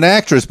she's not an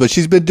actress, but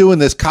she's been doing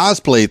this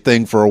cosplay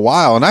thing for a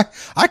while, and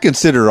I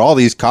consider all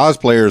these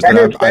cosplayers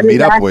that I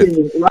meet up with.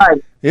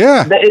 Right.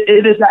 Yeah.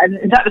 It is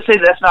not to say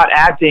that's not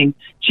acting.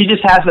 She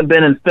just hasn't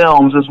been in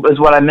films is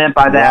what I meant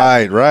by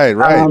that. Right.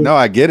 No,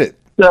 I get it.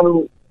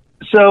 So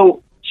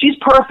she's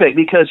perfect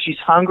because she's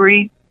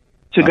hungry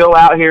to go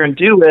out here and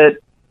do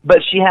it, but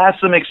she has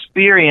some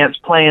experience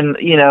playing,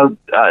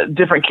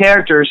 different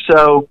characters.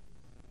 So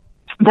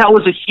that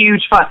was a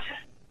huge fun.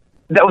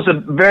 That was a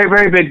very,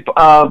 very big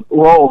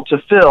role to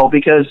fill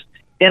because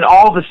in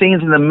all the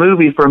scenes in the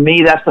movie, for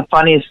me, that's the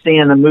funniest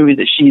scene in the movie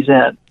that she's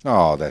in.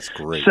 Oh, that's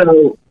great.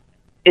 So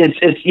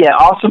it's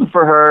awesome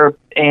for her,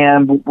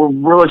 and we're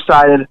real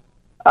excited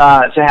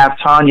to have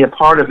Tanya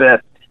part of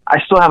it. I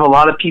still have a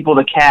lot of people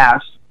to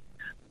cast.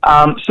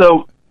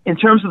 So in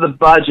terms of the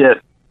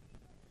budget,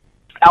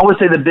 I would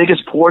say the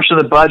biggest portion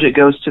of the budget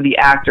goes to the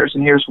actors,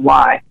 and here's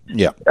why.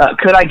 Yeah.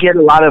 Could I get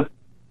a lot of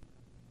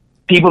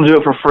people to do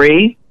it for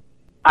free?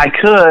 I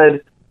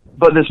could,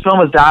 but this film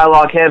is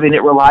dialogue heavy and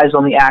it relies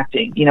on the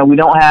acting. You know, we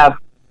don't have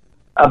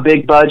a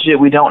big budget.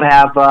 We don't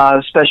have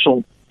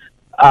special,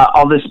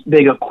 all this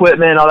big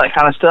equipment, all that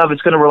kind of stuff.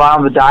 It's going to rely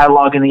on the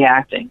dialogue and the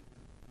acting.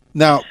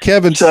 Now,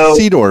 Kevin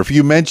Seedorf,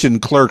 you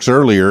mentioned Clerks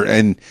earlier,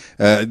 and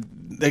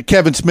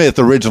Kevin Smith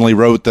originally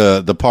wrote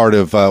the part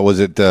of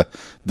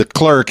the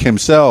clerk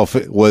himself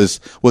was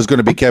going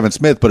to be Kevin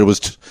Smith, but it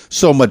was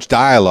so much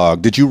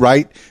dialogue. Did you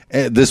write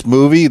this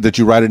movie? Did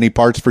you write any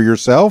parts for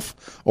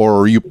yourself,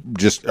 or are you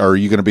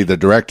going to be the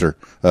director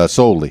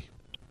solely?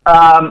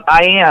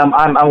 I am.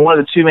 I'm one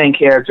of the two main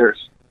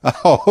characters.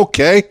 Oh,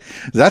 okay.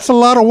 That's a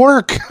lot of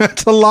work.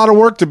 That's a lot of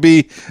work to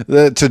be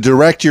to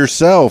direct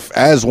yourself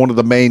as one of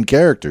the main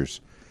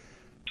characters.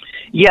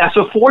 Yeah,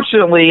 so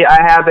fortunately,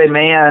 I have a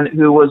man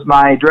who was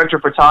my director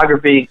of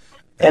photography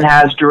and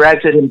has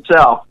directed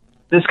himself.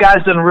 This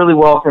guy's done really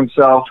well for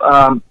himself.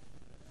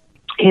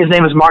 His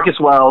name is Marcus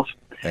Wells.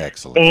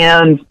 Excellent.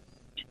 And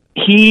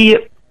he,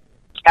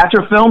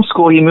 after film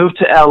school, he moved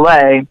to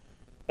L.A.,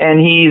 and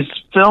he's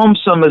filmed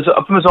from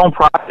his own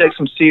projects,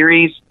 some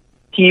series.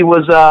 He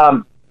was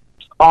on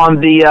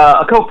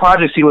a couple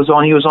projects he was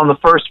on. He was on The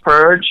First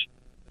Purge.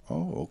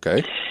 Oh,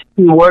 okay.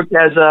 He worked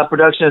as a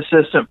production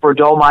assistant for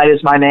Dolomite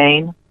Is My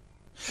Name.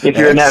 If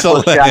you're a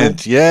Netflix guy.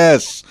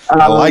 Yes.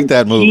 I like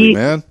that movie,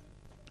 man.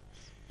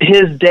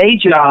 His day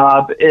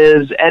job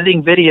is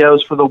editing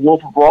videos for The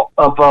Wolf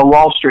of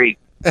Wall Street.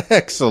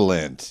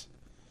 Excellent.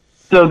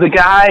 So the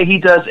guy, he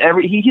does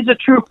he's a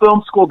true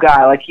film school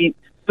guy.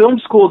 Film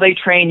school, they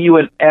train you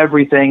in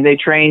everything. They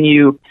train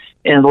you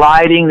in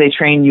lighting. They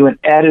train you in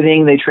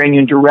editing. They train you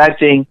in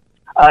directing.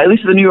 At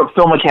least at the New York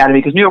Film Academy,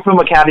 because New York Film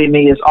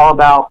Academy is all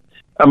about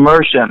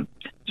immersion.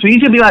 So he's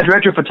going to be my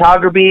director of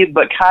photography,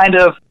 but kind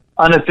of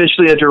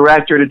unofficially a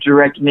director to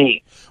direct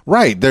me.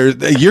 Right.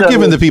 You're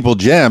giving the people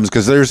gems,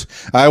 because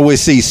I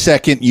always see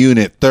second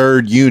unit,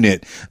 third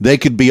unit. They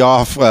could be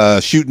off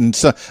shooting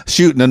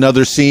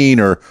another scene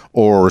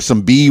or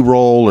some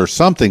B-roll or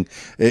something.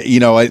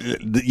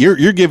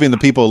 You're giving the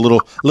people a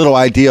little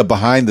idea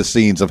behind the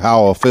scenes of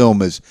how a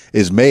film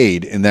is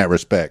made in that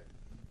respect.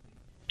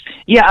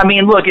 Yeah, I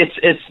mean, look,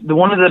 it's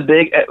one of the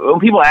big. When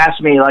people ask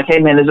me, like, "Hey,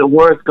 man, is it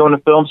worth going to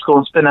film school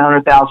and spending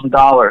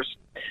 $100,000?"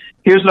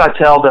 Here's what I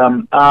tell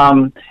them,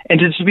 and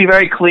to be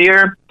very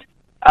clear,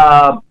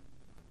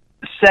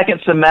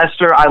 second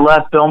semester I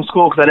left film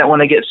school because I didn't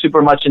want to get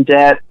super much in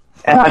debt,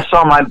 and I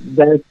saw my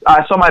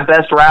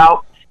best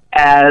route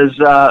as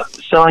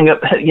selling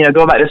up,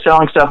 going back to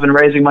selling stuff and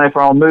raising money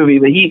for our own movie.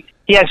 But he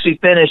actually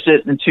finished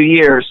it in 2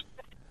 years,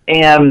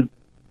 and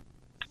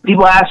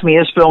people ask me,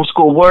 "Is film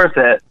school worth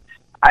it?"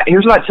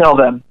 Here's what I tell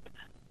them.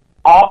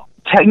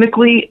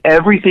 Technically,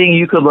 everything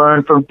you could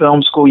learn from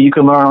film school, you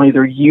can learn on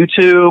either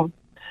YouTube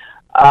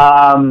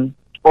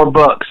or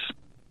books.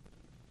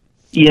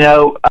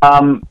 You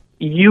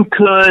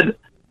could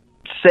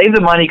save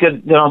the money,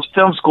 on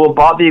film school,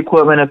 bought the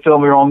equipment, and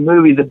film your own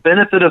movie. The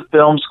benefit of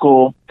film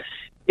school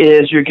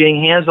is you're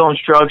getting hands-on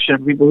instruction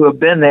from people who have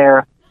been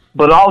there,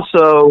 but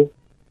also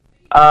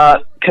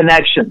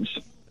connections.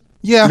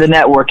 Yeah, the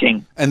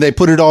networking, and they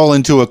put it all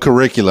into a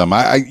curriculum.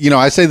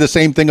 I say the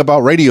same thing about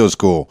radio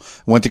school.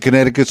 Went to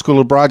Connecticut School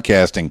of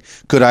Broadcasting.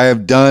 Could I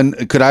have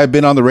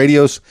been on the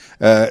radios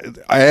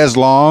as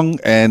long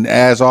and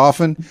as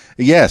often?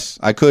 Yes,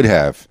 I could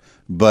have.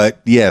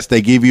 But yes,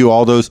 they give you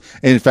all those.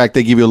 In fact,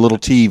 they give you a little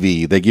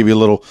TV. They give you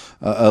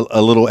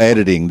a little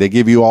editing. They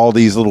give you all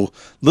these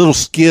little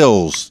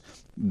skills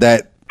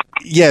that,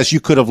 yes, you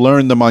could have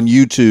learned them on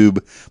YouTube,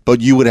 but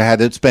you would have had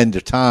to spend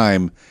the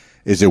time.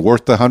 Is it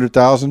worth the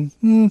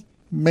 $100,000?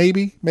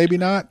 Maybe, maybe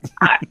not.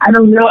 I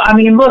don't know. I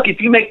mean, look, if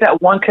you make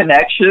that one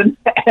connection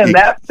and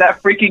that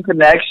freaking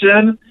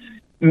connection,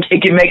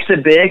 it makes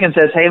it big and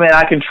says, "Hey, man,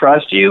 I can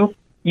trust you."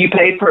 You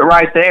paid for it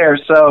right there.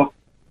 So,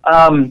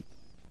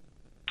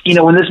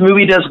 when this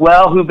movie does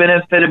well, who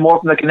benefited more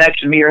from the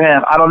connection, me or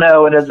him? I don't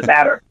know. It doesn't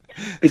matter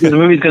because the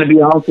movie's going to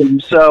be awesome.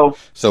 So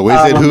is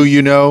it who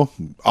you know?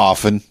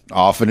 Often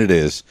it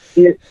is.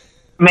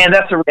 Man,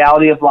 that's the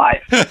reality of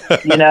life.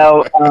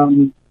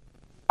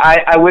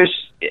 I wish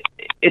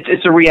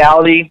it's a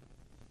reality,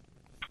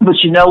 but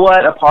you know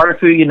what? A part of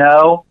who you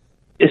know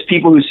is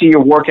people who see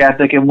your work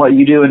ethic and what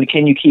you do, and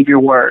can you keep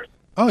your word?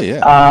 Oh,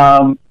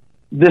 yeah.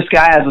 This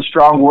guy has a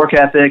strong work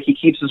ethic. He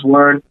keeps his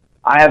word.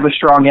 I have a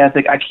strong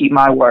ethic. I keep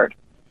my word.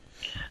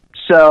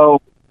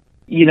 So,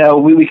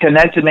 we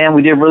connected, man.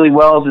 We did really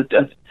well.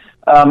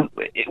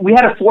 We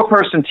had a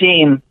 4-person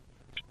team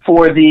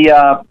for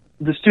the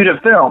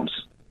student films.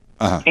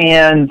 Uh-huh.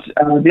 And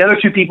the other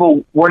 2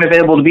 people weren't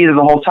available to be there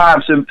the whole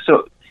time.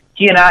 So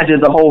he and I did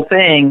the whole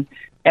thing,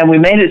 and we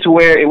made it to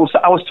where it was.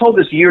 I was told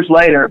this years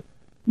later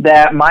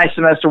that my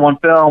semester 1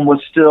 film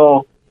was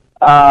still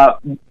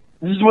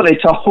this is what they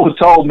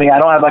told me. I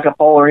don't have like a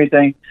poll or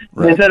anything.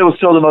 Right. They said it was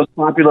still the most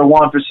popular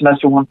one for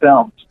semester one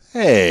films.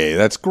 Hey,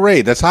 that's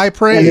great. That's high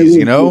praise.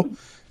 You know,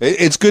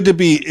 it's good to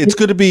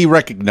be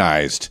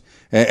recognized,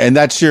 and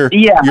that's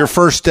your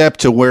first step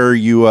to where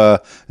you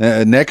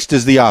next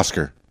is the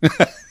Oscar.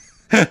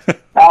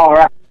 All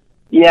right.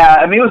 Yeah,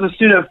 I mean, it was a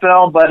student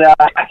film, but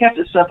I kept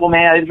it simple,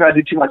 man. I didn't try to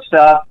do too much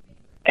stuff,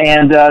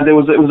 and it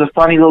was a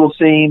funny little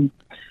scene.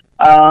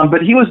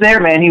 But he was there,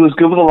 man. He was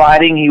good with the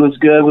lighting. He was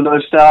good with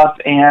other stuff,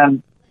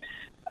 and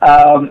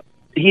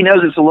he knows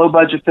it's a low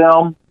budget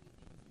film.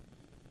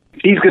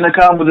 He's going to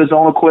come with his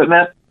own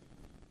equipment,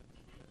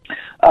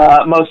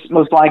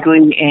 most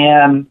likely,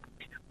 and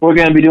we're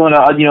going to be doing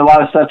a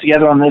lot of stuff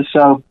together on this.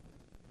 So,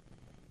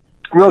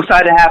 real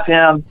excited to have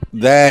him.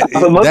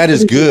 That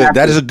is good.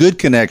 That is a good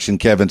connection,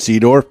 Kevin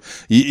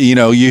Seedorf.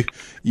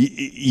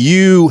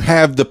 You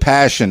have the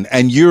passion,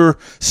 and you're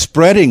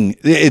spreading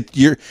it.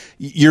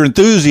 Your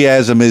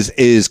enthusiasm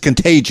is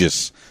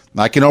contagious.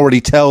 I can already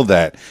tell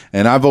that,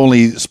 and I've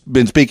only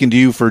been speaking to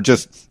you for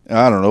just,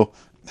 I don't know,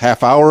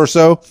 half hour or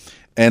so,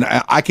 and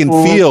I can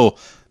feel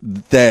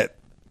that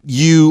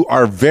you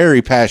are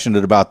very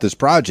passionate about this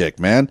project,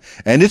 man,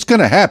 and it's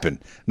going to happen.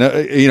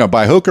 Now,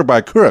 by hook or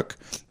by crook.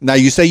 Now,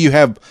 you say you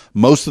have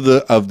most of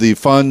the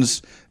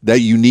funds that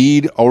you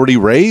need already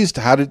raised.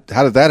 How did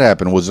that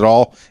happen? Was it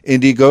all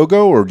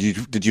Indiegogo, or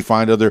did you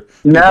find other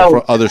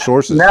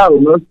sources?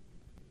 No,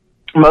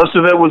 most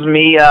of it was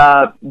me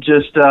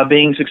just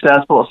being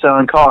successful at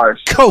selling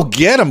cars. Go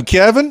get them,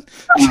 Kevin.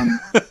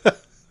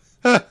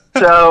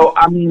 So,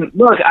 I mean,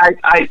 look,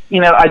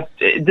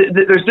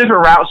 there's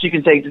different routes you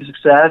can take to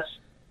success.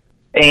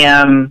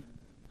 And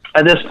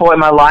at this point in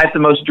my life, the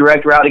most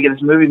direct route to get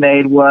this movie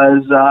made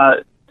was,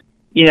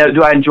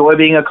 do I enjoy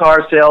being a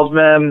car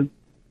salesman?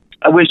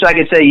 I wish I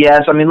could say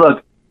yes. I mean,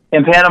 look,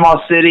 in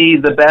Panama City,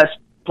 the best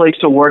place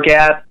to work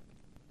at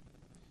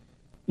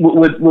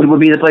would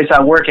be the place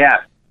I work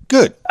at.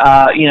 Good.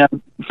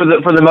 For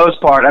the most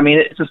part. I mean,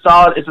 it's a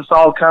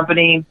solid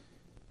company.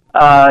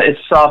 It's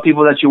solid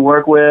people that you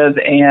work with,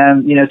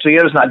 and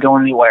Toyota's not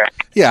going anywhere.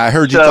 Yeah, I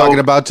heard you talking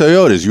about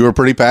Toyotas. You were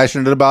pretty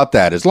passionate about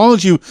that. As long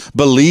as you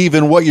believe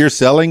in what you're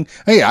selling.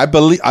 Hey, I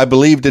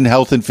believed in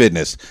health and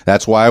fitness.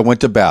 That's why I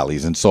went to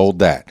Bally's and sold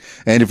that.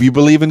 And if you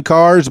believe in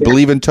cars,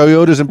 believe in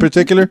Toyotas in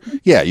particular,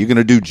 yeah, you're going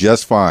to do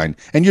just fine,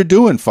 and you're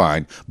doing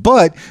fine.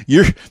 But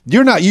you're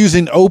not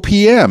using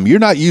OPM. You're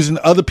not using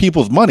other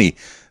people's money.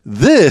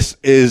 This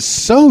is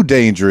so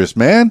dangerous,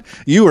 man.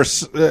 You are,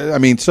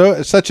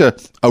 such a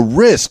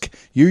risk.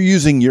 You're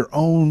using your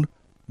own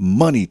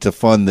money to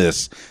fund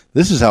this.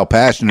 This is how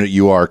passionate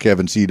you are,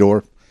 Kevin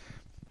Seedorf.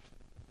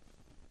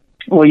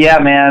 Well, yeah,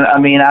 man. I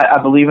mean,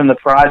 I believe in the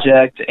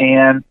project,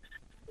 and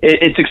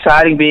it's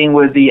exciting being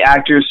with the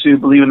actors who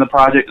believe in the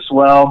project as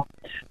well.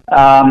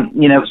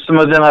 Some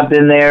of them have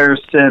been there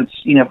since,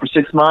 for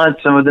 6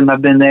 months. Some of them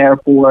have been there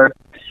for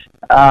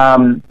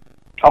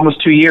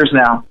almost 2 years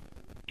now.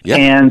 Yep.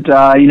 And,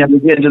 we're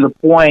getting to the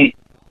point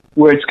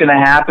where it's going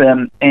to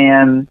happen.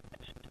 And,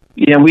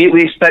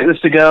 we expect this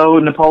to go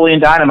Napoleon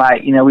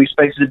Dynamite. We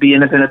expect it to be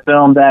an independent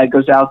film that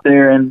goes out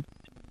there and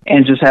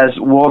just has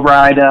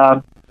worldwide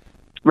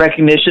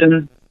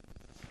recognition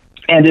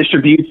and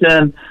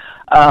distribution.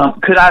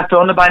 Could I have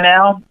filmed it by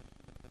now?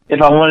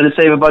 If I wanted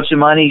to save a bunch of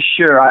money,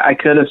 sure, I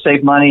could have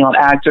saved money on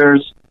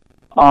actors,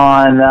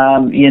 on,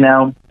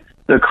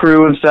 the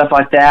crew and stuff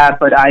like that.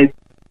 But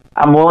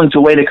I'm willing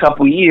to wait a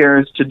couple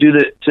years to do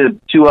it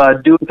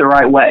the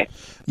right way.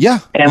 Yeah,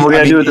 and we're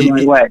going to do it the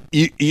right way.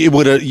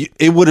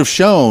 It would have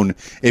shown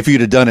if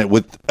you'd have done it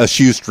with a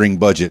shoestring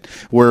budget,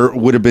 where it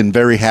would have been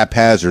very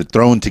haphazard,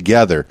 thrown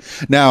together.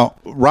 Now,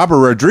 Robert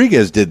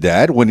Rodriguez did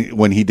that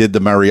when he did the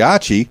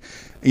mariachi,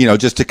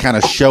 just to kind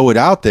of show it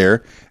out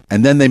there,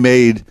 and then they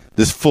made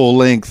this full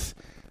length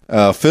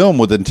film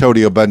with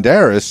Antonio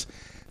Banderas,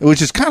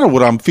 which is kind of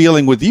what I'm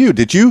feeling with you.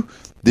 Did you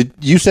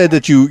said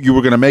that you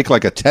were going to make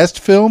like a test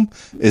film?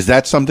 Is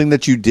that something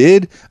that you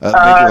did? Maybe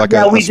like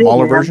a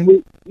smaller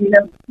version?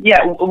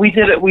 We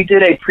did it. We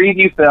did a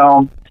preview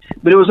film,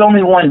 but it was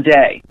only one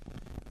day.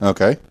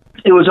 Okay.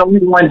 It was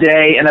only one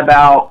day and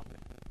about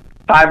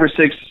 5 or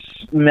 6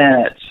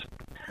 minutes.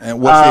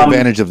 And what's the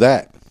advantage of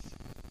that?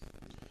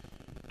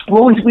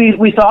 Well,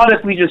 we thought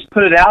if we just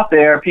put it out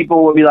there,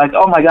 people would be like,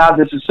 "Oh my God,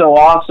 this is so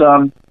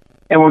awesome."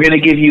 And we're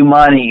going to give you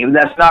money.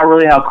 That's not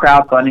really how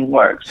crowdfunding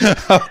works.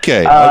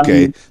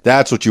 Okay.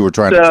 That's what you were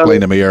trying to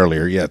explain to me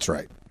earlier. Yeah, that's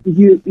right.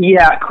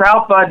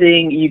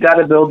 Crowdfunding, you got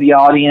to build the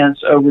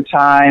audience over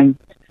time.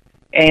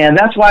 And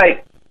that's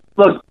why,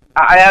 look,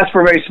 I asked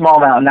for a very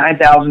small amount,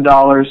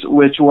 $9,000,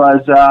 which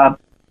was,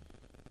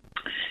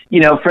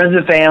 friends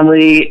and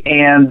family,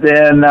 and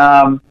then,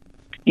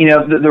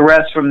 the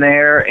rest from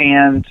there.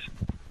 And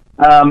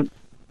I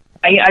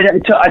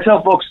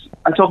tell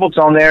folks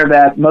on there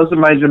that most of the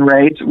money's been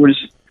raised. We're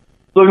just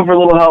looking for a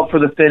little help for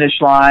the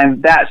finish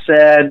line. That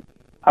said,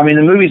 I mean,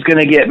 the movie's going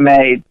to get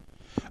made.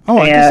 Oh,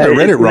 I guess I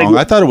read it wrong.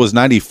 I thought it was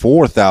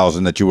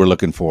 $94,000 that you were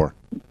looking for.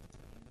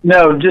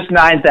 No, just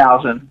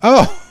 $9,000.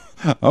 Oh,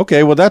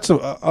 Okay, well that's a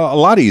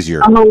lot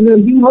easier. Oh no,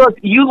 you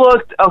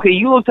looked. Okay,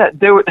 you looked at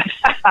there.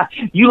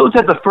 You looked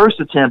at the first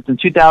attempt in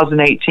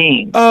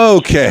 2018.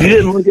 Okay. You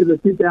didn't look at the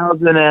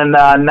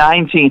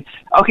 2019.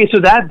 Okay, so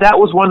that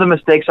was one of the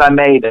mistakes I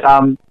made.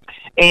 And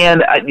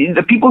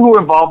the people who were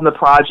involved in the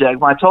project,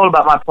 when I told them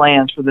about my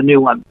plans for the new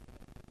one,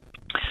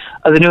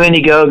 the new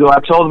Indiegogo, I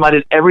told them I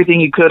did everything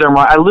you could.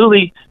 I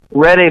literally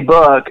read a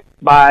book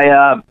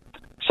by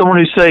someone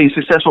who studied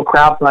successful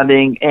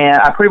crowdfunding,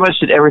 and I pretty much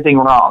did everything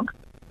wrong.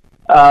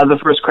 The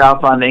first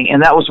crowdfunding,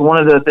 and that was one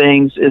of the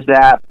things is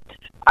that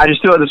I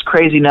just threw out this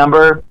crazy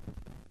number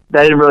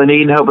that I didn't really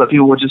need and hope that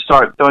people would just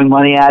start throwing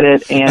money at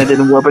it, and it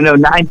didn't work. But no,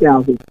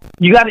 9,000.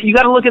 You got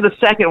to look at the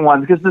second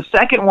one, because the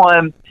second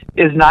one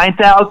is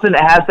 9,000.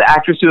 It has the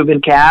actors who have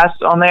been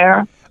cast on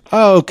there.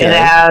 Oh, okay. And it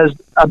has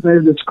a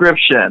better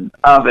description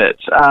of it.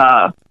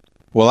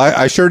 Well,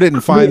 I sure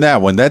didn't find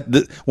that one.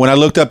 When I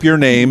looked up your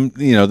name,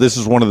 this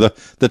is one of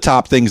the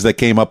top things that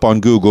came up on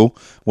Google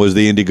was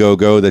the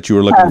Indiegogo that you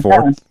were looking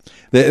for.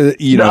 The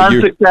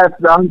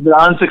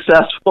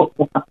unsuccessful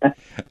one.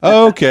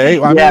 Okay.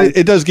 Well, I mean,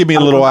 it does give me a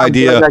little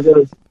idea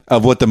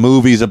of what the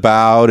movie's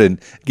about, and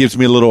gives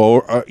me a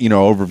little,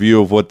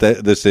 overview of what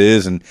this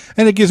is, and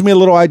it gives me a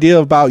little idea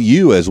about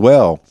you as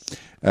well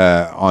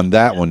on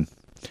that one.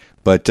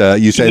 But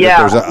you say that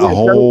there's a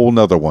whole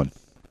nother one.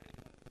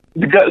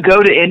 Go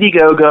to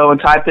Indiegogo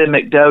and type in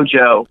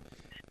McDojo,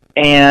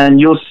 and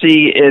you'll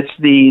see it's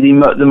the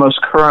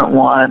most current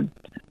one.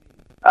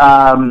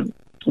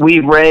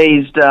 We've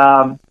raised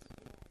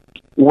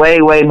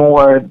way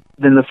more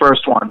than the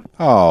first one.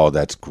 Oh,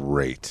 that's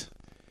great.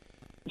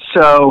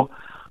 So,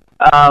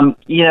 man,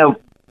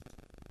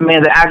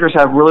 the actors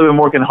have really been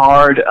working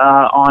hard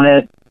on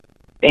it,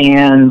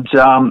 and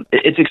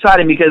it's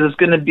exciting because it's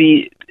going to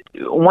be,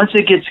 once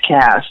it gets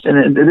cast,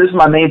 and this is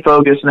my main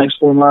focus the next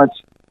 4 months,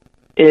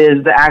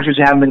 is the actors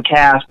who haven't been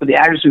cast, but the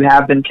actors who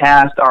have been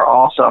cast are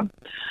awesome.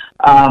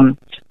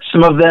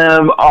 Some of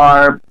them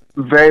are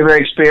very, very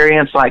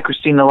experienced, like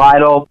Christina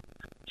Lytle.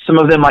 Some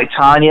of them, like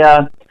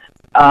Tanya,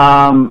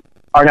 are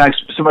not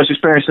so much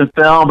experienced in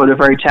film, but they're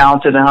very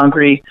talented and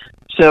hungry.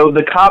 So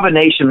the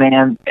combination,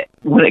 man,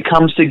 when it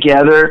comes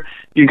together,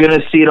 you're going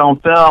to see it on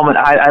film. And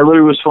I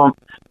literally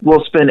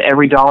will spend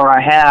every dollar I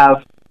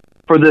have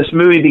for this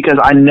movie because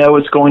I know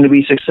it's going to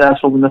be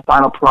successful when the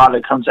final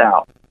product comes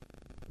out.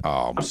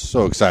 Oh, I'm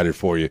so excited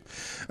for you.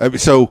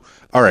 So,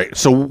 all right.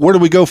 So where do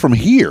we go from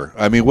here?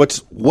 I mean,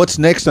 what's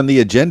next on the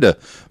agenda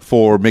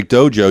for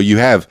McDojo? You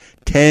have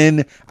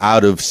 10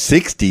 out of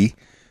 60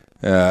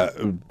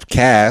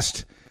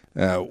 cast.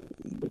 Where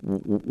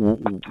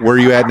are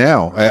you at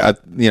now?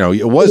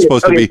 It was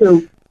supposed to be.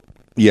 So,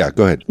 yeah,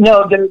 go ahead.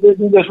 No,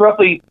 there's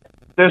roughly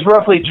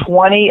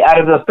 20 out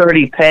of the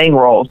 30 paying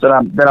roles that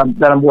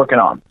I'm working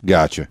on.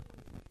 Gotcha.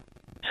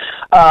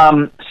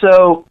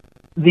 So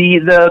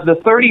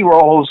the 30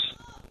 roles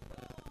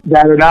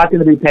that are not going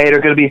to be paid are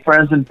going to be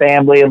friends and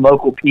family and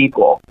local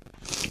people,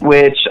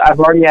 which I've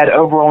already had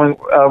overwhelming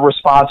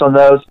response on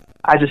those.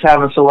 I just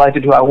haven't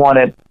selected who I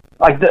wanted.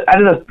 Like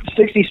out of the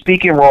 60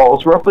 speaking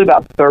roles, roughly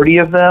about 30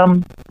 of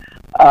them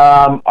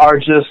are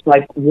just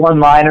like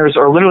one-liners,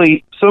 or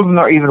literally some of them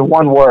are even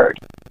one word.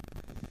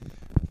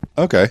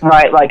 Okay.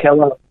 Right, like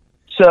hello.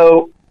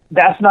 So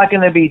that's not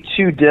going to be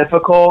too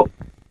difficult.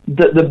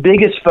 The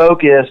biggest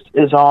focus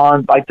is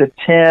on like the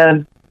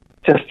 10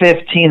 to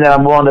 15 that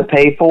I'm willing to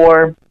pay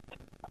for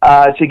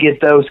to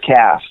get those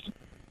cast.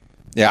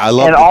 Yeah, I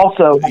love. And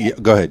also,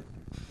 go ahead.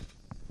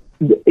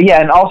 Yeah,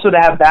 and also to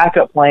have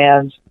backup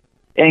plans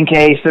in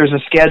case there's a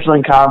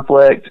scheduling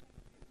conflict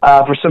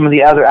for some of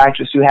the other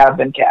actors who have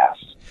been cast.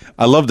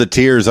 I love the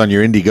tiers on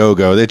your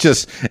Indiegogo.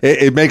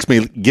 It makes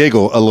me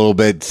giggle a little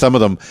bit. Some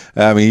of them,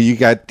 I mean, you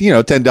got,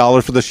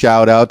 $10 for the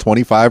shout out,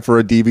 $25 for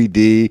a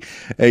DVD,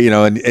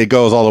 and it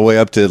goes all the way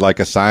up to like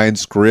a signed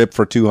script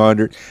for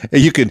 $200.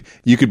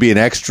 You could be an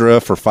extra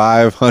for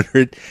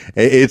 $500.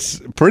 It's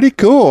pretty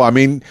cool. I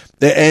mean,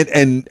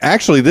 and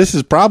actually this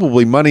is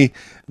probably money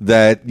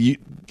that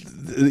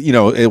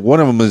one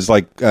of them is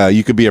like,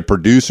 you could be a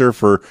producer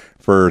for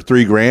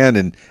 $3,000.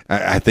 And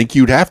I think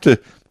you'd have to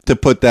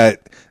put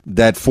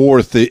that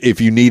forth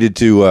if you needed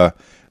to,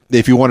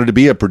 if you wanted to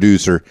be a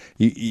producer,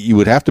 you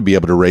would have to be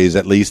able to raise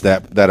at least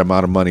that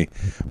amount of money.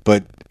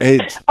 But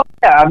it's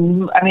I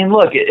mean,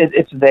 look,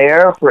 it's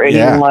there for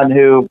anyone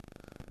who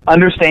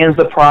understands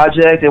the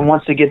project and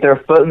wants to get their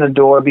foot in the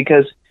door.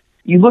 Because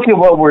you look at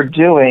what we're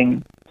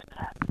doing,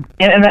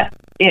 and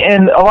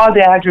a lot of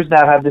the actors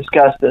now have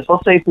discussed this.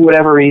 Let's say for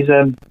whatever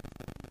reason,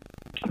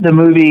 the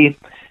movie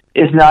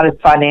is not as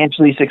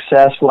financially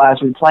successful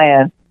as we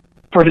planned.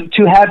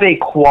 To have a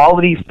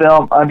quality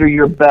film under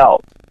your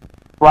belt,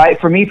 right?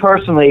 For me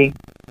personally,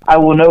 I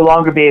will no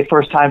longer be a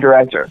first-time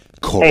director.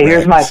 Correct. Hey,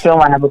 here's my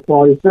film. I have a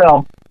quality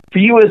film. For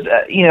you as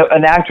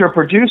an actor or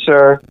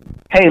producer,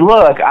 hey,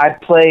 look, I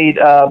played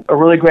a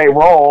really great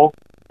role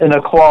in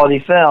a quality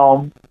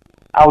film.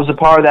 I was a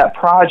part of that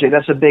project.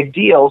 That's a big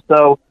deal.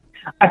 So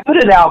I put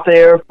it out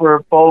there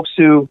for folks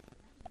who,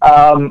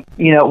 want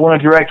a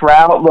direct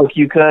route. Look,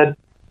 you could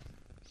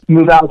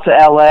move out to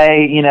LA,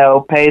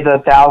 pay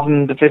the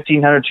 $1,000 to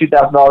 $1,500,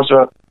 $2,000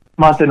 a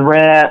month in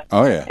rent.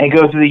 Oh yeah. And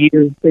go through the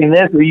years doing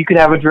this, or you could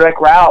have a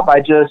direct route by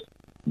just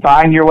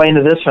buying your way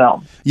into this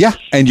film. Yeah,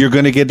 and you're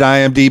going to get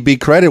IMDb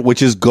credit,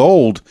 which is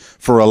gold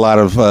for a lot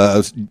of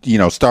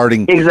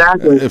starting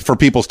Exactly for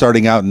people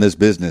starting out in this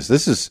business.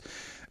 This is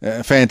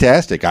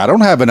fantastic. I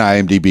don't have an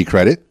IMDb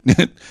credit.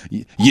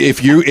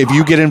 If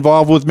you get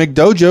involved with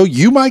McDojo,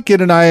 you might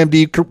get an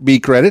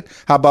IMDb credit.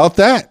 How about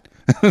that?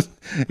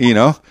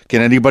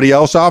 Can anybody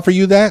else offer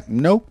you that?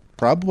 Nope,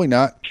 probably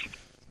not.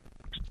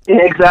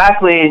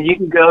 Exactly, and you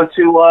can go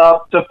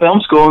to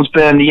film school and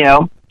spend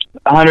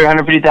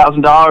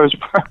 $150,000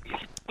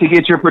 to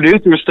get your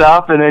producer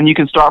stuff, and then you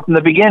can start from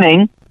the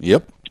beginning.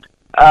 Yep.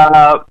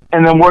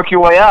 And then work your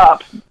way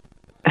up,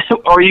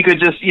 or you could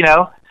just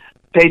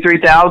pay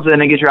 $3,000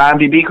 and get your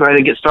IMDb credit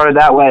and get started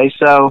that way.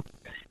 So,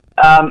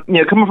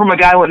 coming from a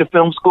guy who went to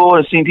film school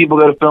and seen people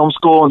go to film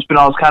school and spend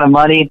all this kind of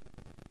money,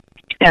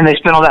 and they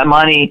spend all that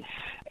money,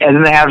 and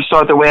then they have to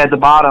start their way at the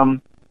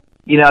bottom.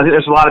 I think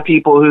there's a lot of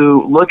people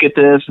who look at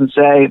this and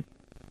say,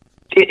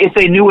 if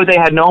they knew what they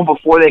had known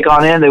before they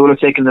gone in, they would have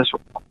taken this.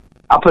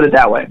 I'll put it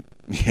that way.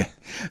 Yeah.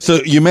 So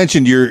you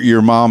mentioned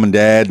your mom and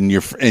dad and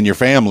your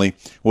family.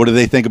 What do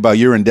they think about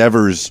your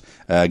endeavors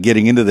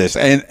getting into this?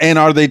 And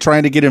are they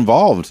trying to get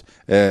involved?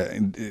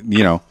 What's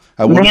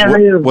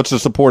the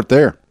support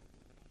there?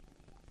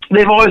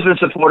 They've always been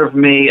supportive of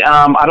me.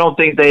 I don't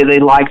think they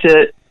liked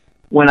it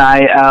when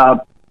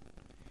I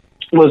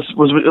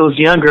was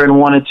younger and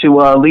wanted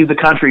to leave the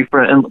country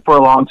for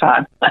a long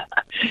time.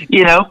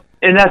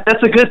 And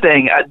that's a good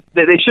thing.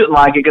 They shouldn't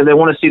like it because they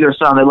want to see their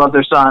son. They love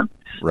their son.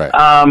 Right.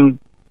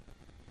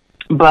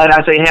 But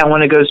I say, hey, I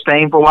want to go to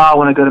Spain for a while. I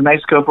want to go to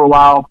Mexico for a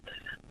while.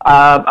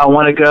 I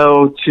want to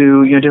go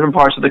to different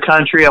parts of the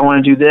country. I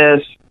want to do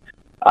this.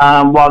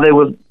 While they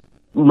would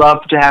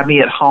love to have me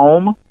at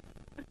home,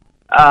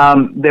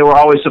 they were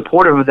always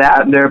supportive of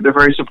that. And they're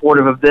very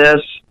supportive of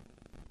this.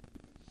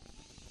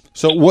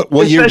 So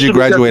what year did you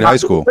graduate high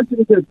school?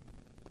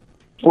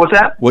 What's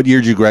that? What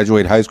year did you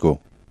graduate high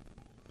school?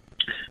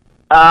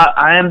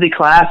 I am the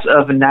class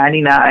of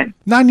 99.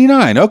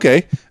 99,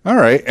 okay. All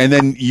right. And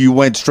then you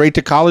went straight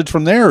to college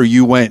from there, or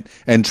you went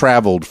and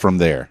traveled from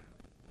there?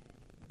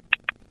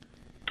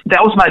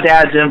 That was my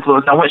dad's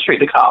influence. I went straight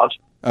to college.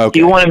 Okay.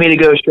 He wanted me to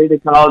go straight to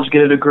college,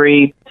 get a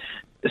degree.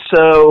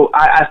 So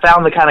I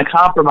found the kind of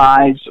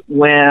compromise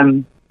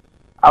when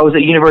I was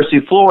at University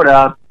of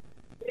Florida,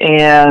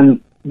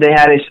 and they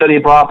had a study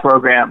abroad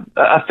program,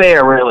 a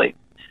fair, really.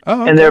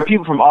 Oh, okay. And there are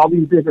people from all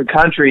these different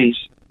countries.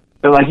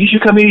 They're like, you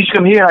should come here, you should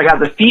come here. I got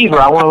the fever.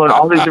 I want to learn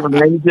all these different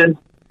languages.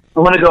 I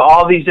want to go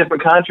all these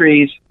different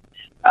countries.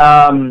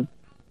 While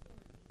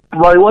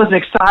he wasn't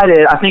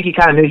excited, I think he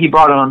kind of knew he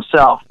brought it on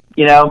himself,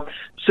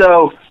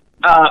 So,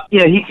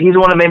 he's the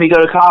one that made me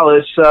go to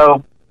college.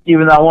 So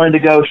even though I wanted to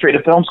go straight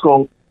to film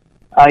school,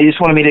 he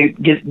just wanted me to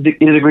get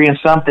a degree in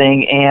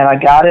something, and I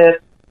got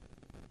it.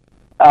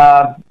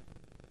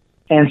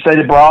 And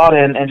studied abroad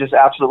and just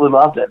absolutely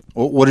loved it.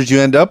 What did you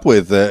end up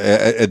with?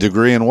 A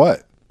degree in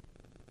what?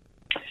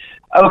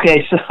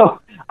 Okay, so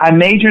I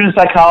majored in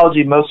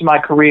psychology most of my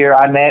career.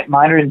 I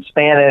minored in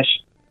Spanish,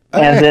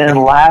 and then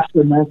last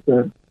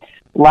semester,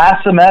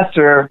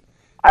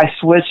 I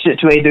switched it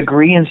to a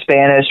degree in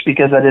Spanish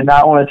because I did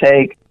not want to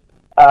take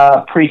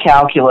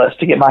pre-calculus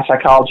to get my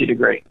psychology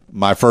degree.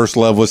 My first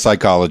love was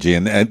psychology,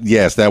 and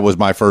yes, that was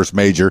my first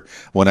major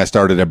when I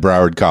started at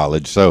Broward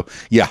College. So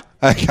yeah,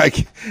 but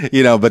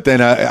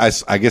then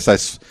I guess I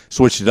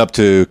switched it up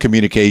to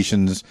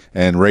communications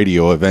and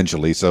radio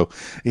eventually. So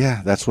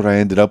yeah, that's what I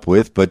ended up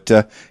with. But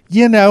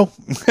you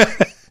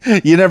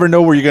never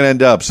know where you're going to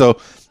end up. So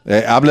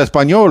habla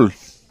español.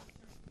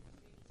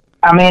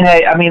 I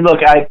mean, look,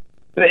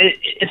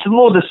 it's a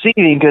little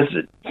deceiving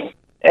because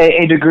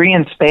a degree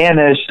in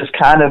Spanish is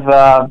kind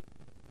of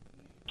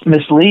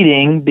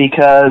misleading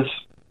because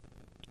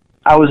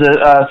I was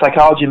a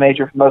psychology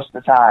major for most of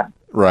the time.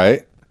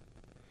 Right.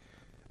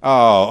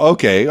 Oh,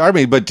 okay. I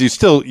mean, but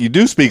you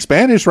do speak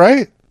Spanish,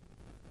 right?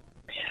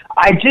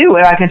 I do,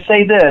 and I can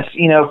say this,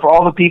 for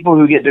all the people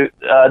who get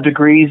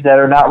degrees that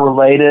are not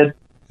related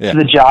to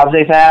the jobs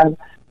they've had,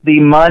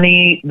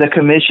 the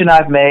commission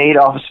I've made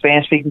off of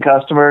Spanish-speaking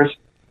customers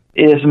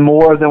is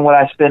more than what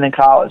I spent in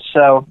college.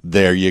 So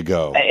there you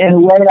go. In a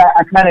way,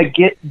 I kind of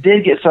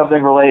did get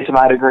something related to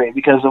my degree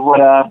because of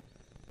what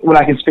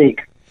I can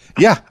speak.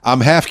 Yeah,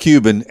 I'm half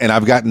Cuban, and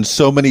I've gotten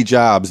so many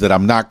jobs that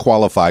I'm not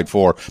qualified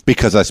for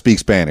because I speak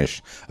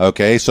Spanish.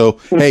 Okay, so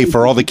hey,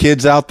 for all the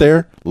kids out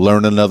there,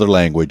 learn another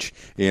language.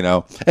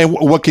 And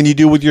what can you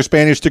do with your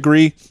Spanish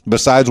degree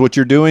besides what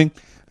you're doing?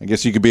 I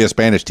guess you could be a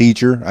Spanish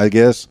teacher. I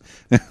guess.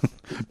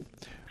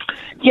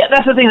 Yeah,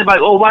 that's the thing. It's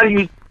like, why don't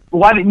you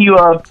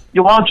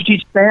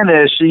teach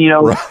Spanish?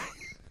 Right.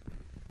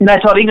 And I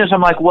taught English. I'm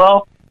like,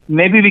 well,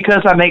 Maybe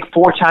because I make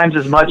 4 times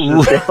as much as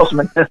a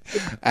salesman.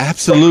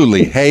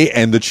 Absolutely. Hey,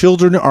 and the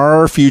children are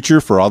our future.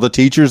 For all the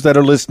teachers that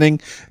are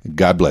listening,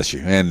 God bless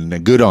you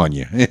and good on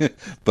you.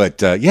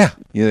 But yeah,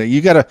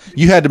 you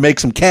had to make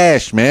some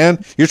cash,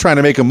 man. You're trying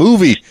to make a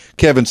movie,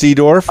 Kevin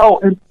Seedorf. Oh,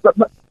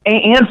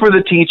 and for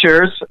the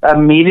teachers,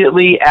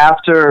 immediately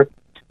after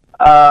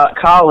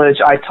college,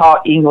 I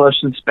taught English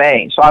in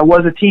Spain. So I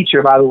was a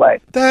teacher, by the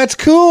way. That's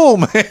cool,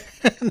 man.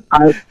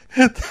 I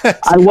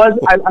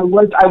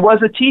was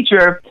a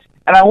teacher,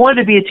 and I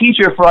wanted to be a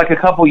teacher for like a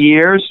couple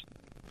years.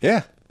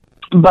 Yeah.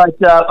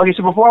 But okay,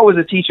 so before I was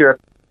a teacher,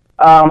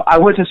 I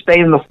went to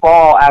Spain in the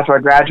fall after I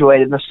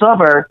graduated. In the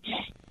summer,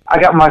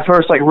 I got my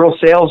first like real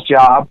sales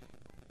job,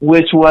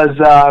 which was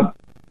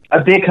a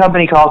big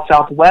company called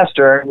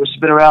Southwestern, which has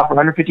been around for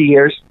 150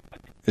 years.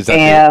 Is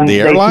that the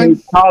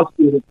airline? College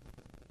students.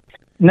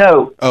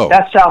 No,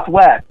 that's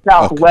Southwest.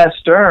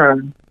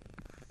 Southwestern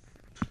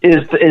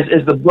is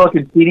the book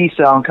and CD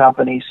selling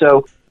company.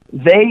 So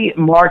they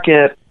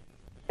market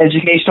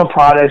educational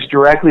products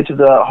directly to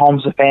the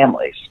homes of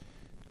families.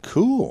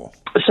 Cool.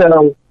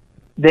 So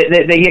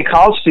they get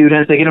college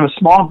students. They get them in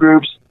small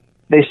groups.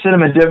 They send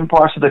them in different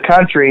parts of the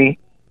country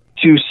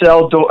to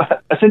sell.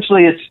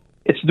 Essentially,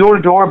 it's door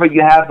to door, but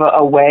you have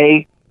a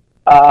way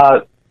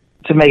to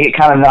make it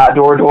kind of not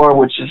door to door,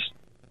 which is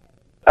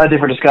a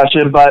different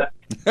discussion. But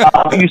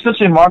you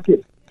essentially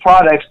market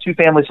products to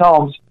families'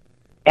 homes,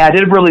 and I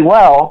did really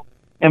well.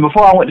 And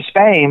before I went to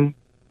Spain,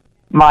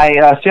 my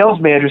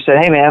sales manager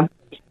said, "Hey, man,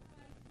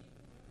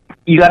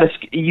 you got a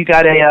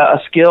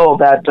skill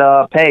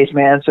that pays,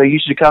 man. So you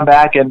should come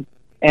back and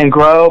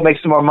grow,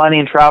 make some more money,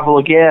 and travel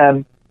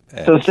again."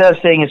 So instead of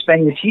staying in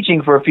Spain and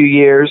teaching for a few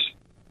years,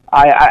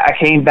 I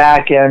came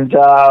back and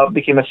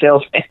became a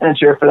sales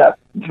manager for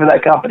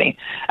that company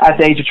at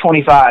the age of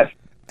 25.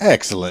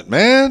 Excellent,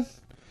 man.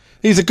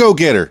 He's a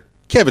go-getter.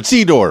 Kevin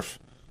Seedorf.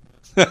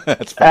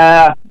 That's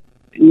fun.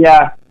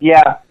 Yeah.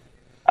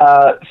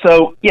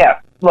 So, yeah,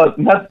 look,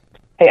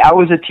 hey, I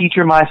was a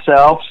teacher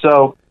myself,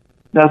 so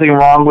nothing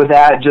wrong with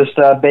that. Just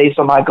based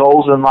on my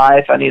goals in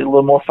life, I need a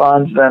little more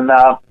funds than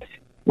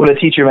what a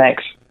teacher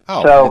makes.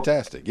 Oh, so,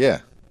 fantastic, yeah.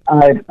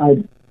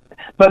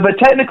 But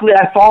technically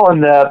I fall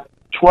in the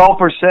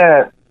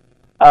 12%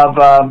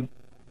 of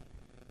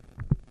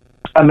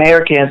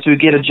Americans who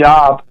get a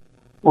job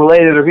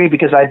related to degree,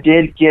 because I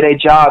did get a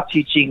job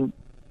teaching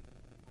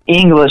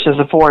English as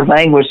a foreign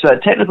language, so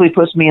that technically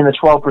puts me in the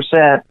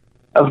 12%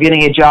 of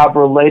getting a job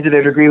related to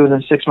their degree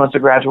within 6 months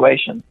of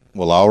graduation.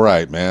 Well, all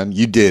right, man.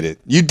 You did it.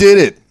 You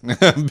did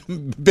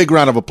it. Big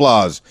round of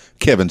applause,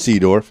 Kevin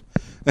Seedorf.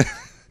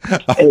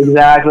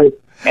 Exactly.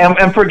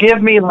 And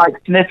forgive me, like,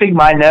 sniffing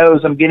my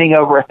nose. I'm getting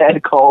over a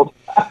head cold.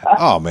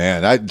 Oh,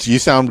 man. You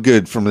sound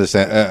good from this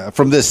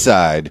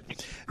side.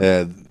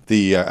 I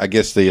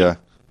guess the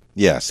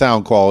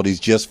sound quality's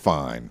just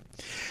fine.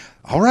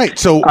 All right.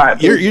 So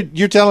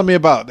you're telling me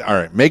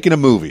about, making a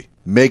movie,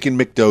 making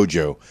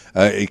McDojo.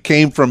 It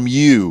came from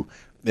you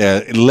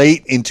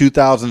late in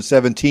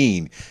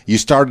 2017. You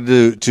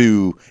started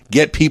to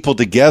get people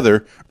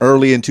together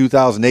early in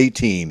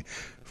 2018.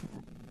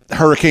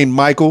 Hurricane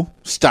Michael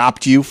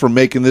stopped you from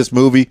making this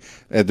movie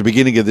at the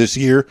beginning of this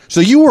year. So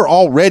you were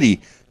all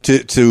ready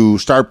to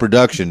start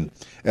production,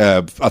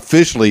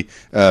 officially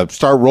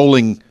start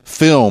rolling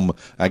film.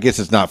 I guess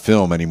it's not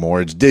film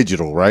anymore. It's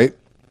digital, right?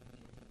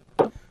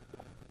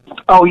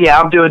 Oh, yeah,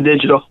 I'm doing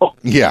digital.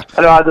 Yeah.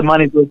 I don't have the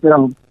money for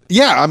film.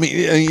 Yeah, I mean,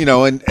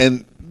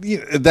 and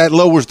that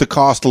lowers the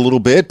cost a little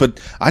bit, but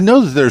I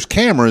know that there's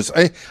cameras.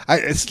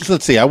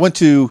 Let's see, I went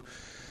to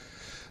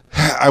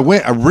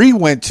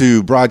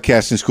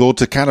broadcasting school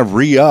to kind of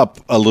re-up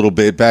a little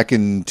bit back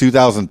in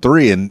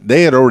 2003, and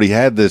they had already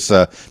had this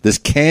little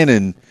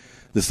Canon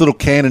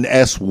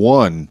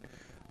S1,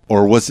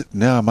 or was it?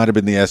 No, it might have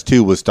been the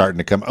S2 was starting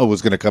to come. Oh, it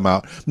was going to come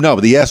out. No,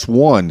 but the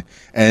S1,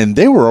 and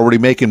they were already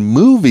making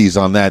movies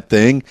on that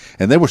thing,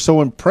 and they were so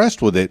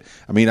impressed with it.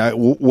 I mean,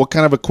 what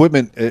kind of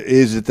equipment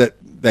is it that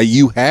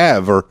you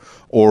have,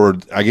 or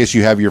I guess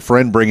you have your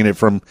friend bringing it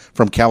from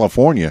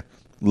California,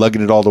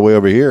 lugging it all the way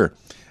over here?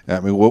 I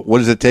mean,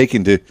 what is it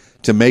taking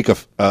to make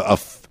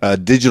a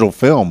digital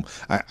film?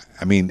 I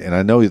mean, and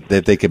I know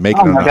that they can make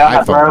it on an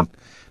iPhone.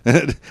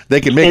 They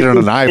can make it on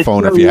an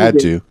iPhone if you had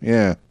to.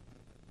 Yeah.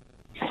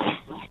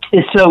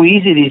 It's so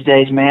easy these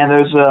days, man.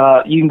 There's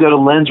you can go to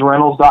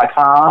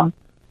lensrentals.com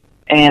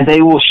and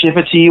they will ship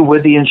it to you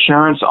with the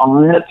insurance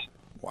on it.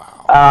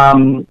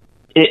 Wow.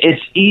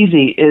 It's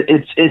easy.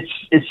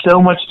 It's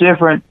so much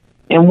different,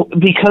 and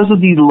because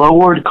of the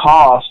lowered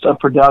cost of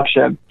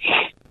production,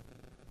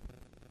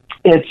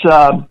 it's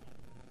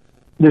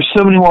there's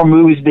so many more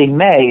movies being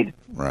made,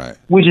 right?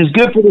 Which is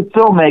good for the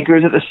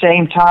filmmakers. At the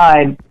same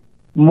time,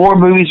 more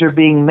movies are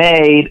being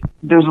made.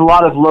 There's a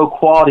lot of low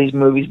quality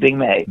movies being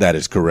made. That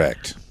is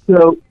correct.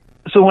 So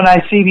when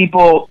I see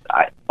people,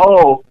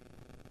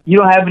 you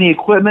don't have any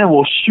equipment?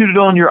 Well, shoot it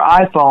on your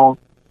iPhone.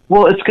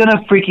 Well, it's going to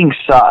freaking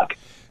suck.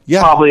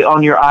 Yeah. Probably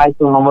on your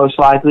iPhone, most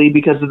likely,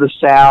 because of the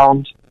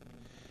sound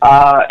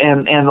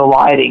and the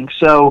lighting.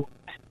 So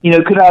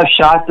Could I have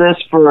shot this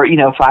for,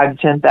 5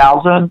 to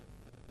 10,000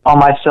 on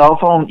my cell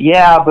phone?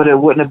 Yeah, but it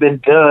wouldn't have been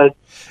good.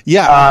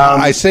 Yeah,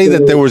 I say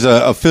that there was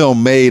a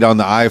film made on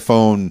the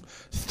iPhone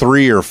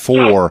 3 or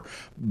 4,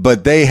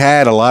 but they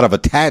had a lot of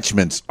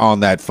attachments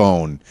on that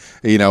phone,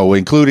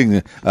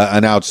 including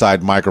an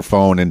outside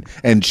microphone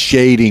and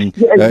shading,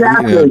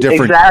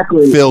 different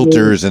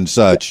filters and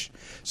such.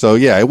 So,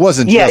 yeah, it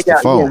wasn't just the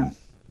phone.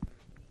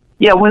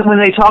 Yeah, when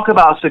they talk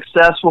about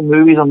successful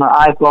movies on the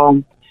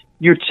iPhone,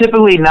 you're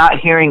typically not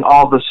hearing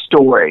all the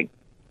story.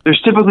 There's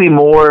typically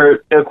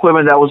more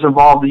equipment that was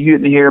involved that you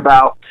didn't hear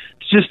about.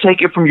 Just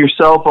take it from your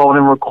cell phone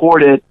and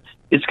record it.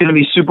 It's going to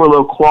be super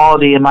low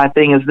quality. And my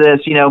thing is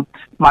this,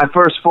 my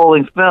first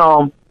full-length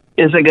film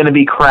isn't going to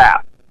be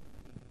crap.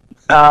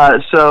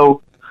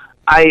 So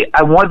I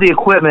want the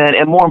equipment,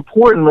 and more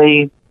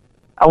importantly,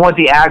 I want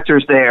the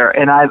actors there.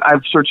 And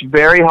I've searched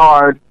very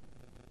hard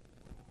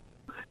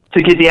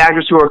to get the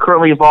actors who are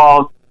currently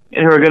involved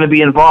and who are going to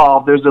be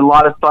involved. There's a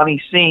lot of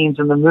funny scenes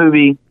in the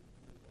movie.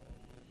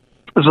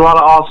 There's a lot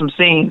of awesome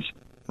scenes.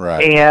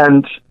 Right.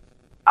 And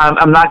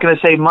I'm not going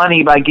to save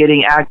money by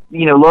getting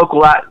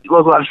local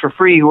actors for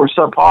free who are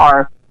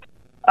subpar.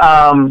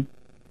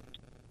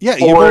 Yeah,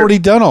 you've already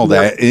done all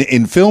that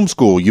in film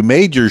school. You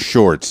made your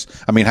shorts.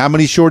 I mean, how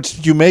many shorts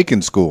did you make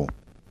in school?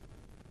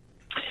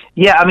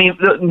 Yeah, I mean,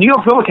 the New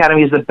York Film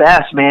Academy is the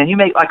best, man. You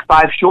make like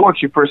 5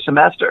 shorts your first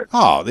semester.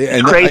 Oh,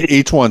 and crazy.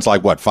 Each one's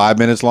like, what, 5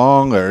 minutes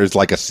long? Or is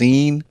like a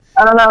scene?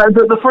 I don't know.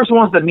 The first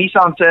one's the mise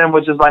en scène,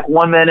 which is like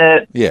 1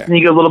 minute. Yeah. And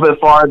you go a little bit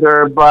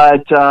farther.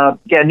 But,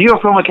 New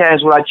York Film Academy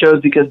is what I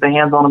chose because the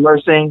hands-on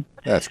immersing.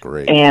 That's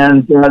great.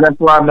 And that's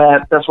where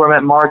I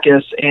met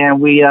Marcus, and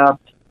we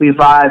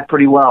vibe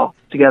pretty well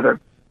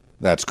together.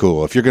 That's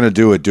cool. If you're going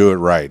to do it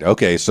right.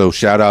 Okay, so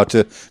shout out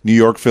to New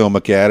York Film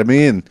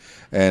Academy, and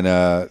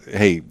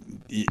hey,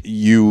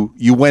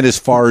 you went as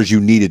far as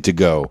you needed to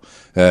go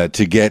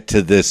to get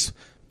to this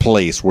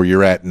place where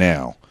you're at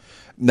now.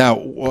 Now,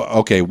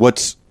 okay,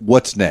 what's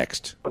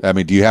next? I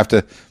mean, do you have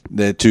to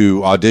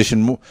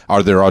audition?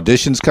 Are there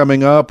auditions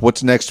coming up?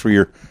 What's next for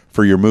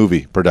your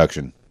movie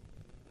production?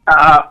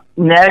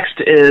 Next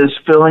is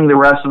filling the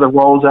rest of the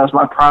roles. That's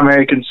my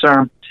primary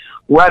concern.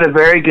 We're at a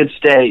very good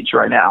stage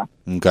right now.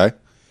 Okay.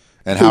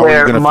 And how are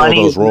you going to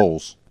fill those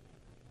roles?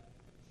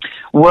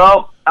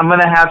 Well, I'm going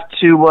to have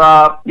to,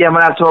 I'm going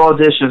to have to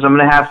auditions. I'm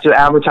going to have to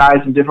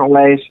advertise in different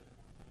ways.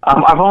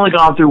 I've only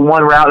gone through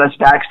one route. That's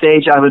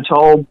backstage. I've been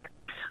told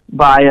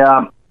by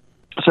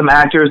some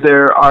actors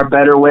there are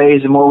better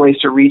ways and more ways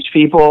to reach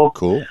people.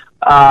 Cool.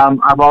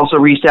 I've also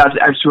reached out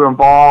to actors who are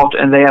involved,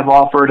 and they have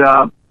offered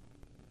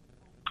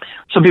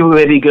some people who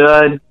may be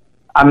good.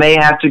 I may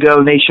have to go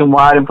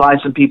nationwide and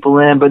find some people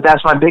in, but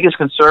that's my biggest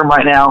concern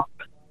right now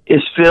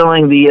is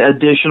filling the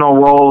additional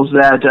roles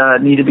that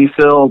need to be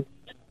filled.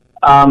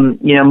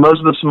 Most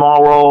of the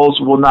small roles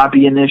will not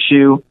be an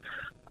issue.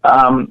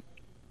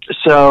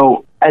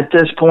 So at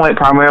this point,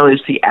 primarily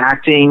it's the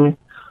acting,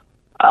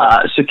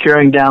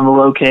 securing down the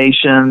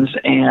locations,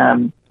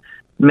 and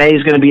May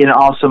is going to be an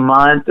awesome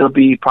month. It'll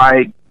be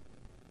probably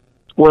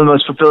one of the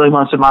most fulfilling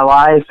months of my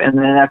life, and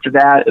then after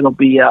that, it'll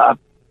be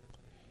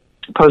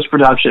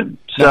post-production.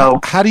 So, now,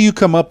 how do you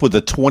come up with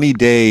a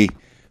 20-day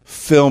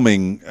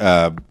filming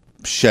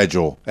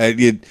schedule?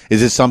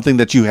 Is it something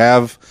that you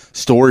have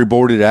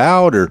storyboarded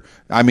out, or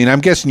I mean, I'm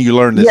guessing you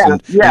learned this in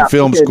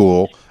film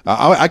school.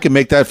 I can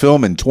make that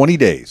film in 20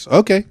 days.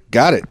 Okay,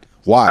 got it.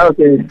 Why?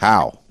 Okay.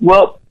 How?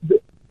 Well,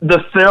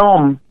 the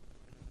film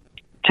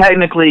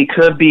technically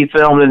could be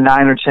filmed in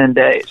 9 or 10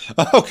 days.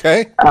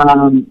 Okay.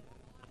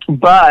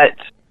 But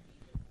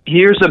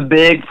here's a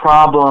big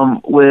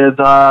problem with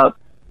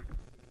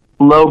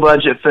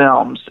low-budget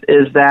films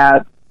is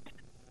that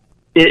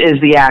it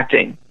is the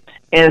acting.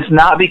 And it's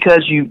not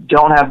because you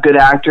don't have good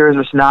actors.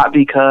 It's not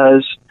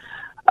because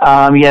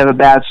you have a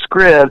bad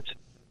script.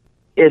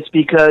 It's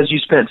because you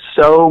spent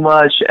so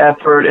much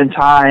effort and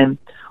time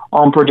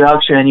on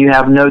production, you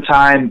have no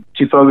time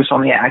to focus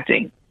on the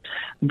acting.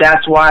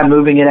 That's why I'm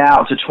moving it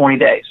out to 20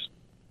 days.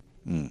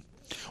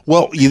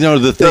 Well,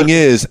 the thing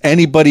is,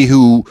 anybody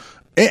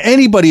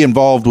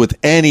involved with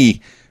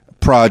any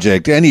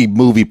project, any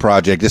movie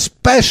project,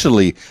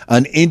 especially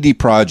an indie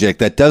project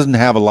that doesn't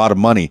have a lot of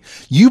money,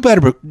 you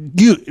better,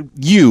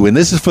 and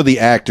this is for the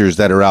actors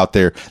that are out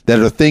there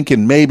that are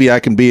thinking maybe I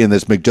can be in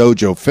this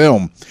McDojo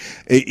film.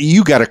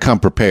 You got to come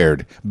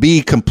prepared.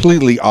 Be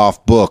completely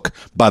off book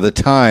by the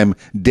time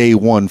day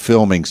one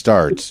filming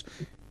starts.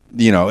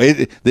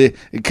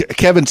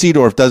 Kevin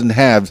Seedorf doesn't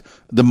have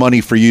the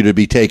money for you to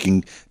be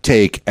taking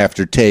take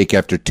after take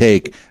after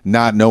take,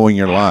 not knowing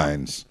your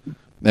lines.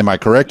 Am I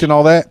correct in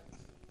all that?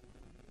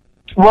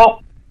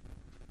 Well,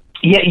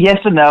 yes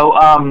and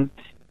no.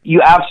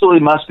 You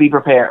absolutely must be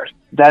prepared.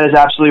 That is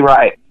absolutely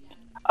right.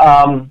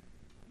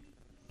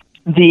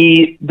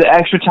 The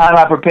extra time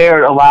I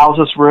prepared allows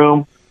us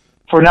room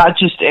for not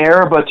just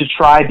error, but to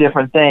try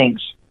different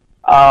things.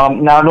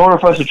 Now, in order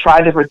for us to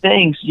try different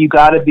things, you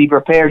got to be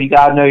prepared. You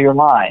got to know your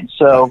lines.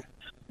 So,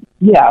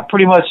 yeah,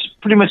 pretty much,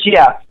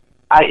 yeah.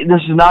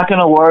 This is not going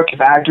to work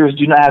if actors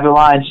do not have their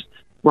lines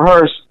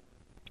rehearsed.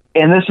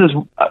 and this is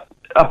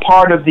a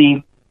part of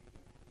the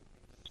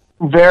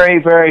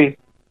very, very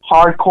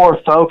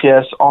hardcore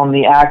focus on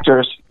the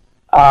actors.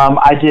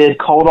 I did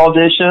cold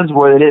auditions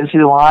where they didn't see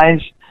the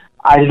lines.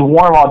 I did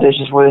warm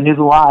auditions where they knew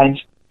the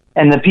lines.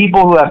 And the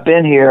people who have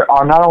been here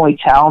are not only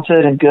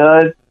talented and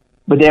good,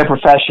 but they're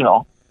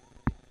professional.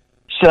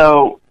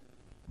 So,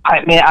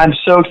 I'm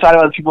so excited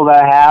about the people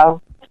that I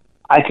have.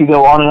 I could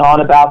go on and on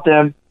about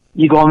them.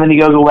 You go on, then you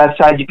go to the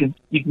website. You can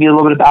get a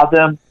little bit about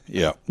them.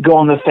 Yeah. Go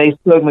on the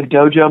Facebook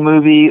McDojo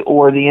movie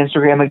or the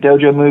Instagram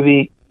McDojo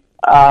movie.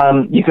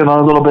 You can learn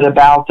a little bit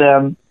about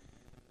them.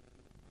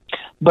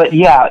 But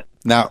yeah,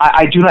 now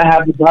I do not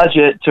have the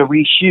budget to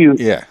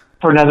reshoot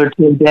for another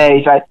 10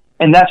 days.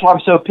 And that's why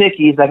I'm so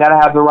picky. Is I got to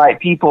have the right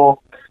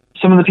people.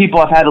 Some of the people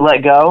I've had to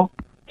let go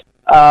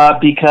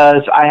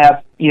because I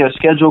have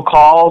scheduled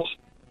calls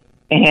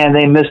and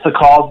they miss the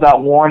calls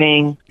without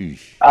warning.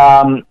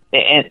 And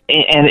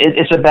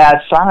it's a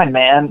bad sign,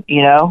 man.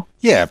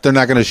 Yeah, if they're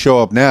not going to show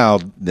up now,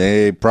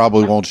 they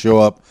probably won't show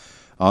up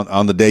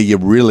on the day you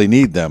really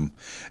need them.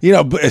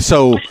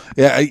 So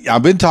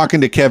I've been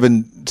talking to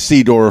Kevin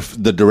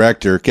Seedorf, the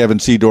director, Kevin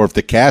Seedorf,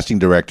 the casting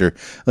director.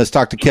 Let's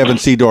talk to Kevin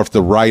Seedorf,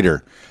 the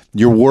writer.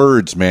 Your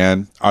words,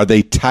 man, are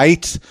they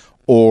tight,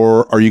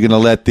 or are you going to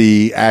let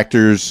the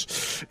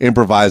actors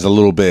improvise a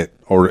little bit,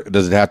 or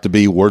does it have to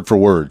be word for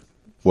word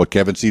what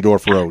Kevin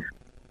Seedorf wrote?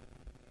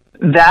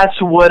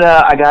 That's what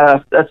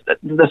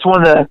that's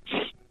one of the,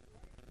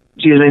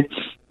 excuse me,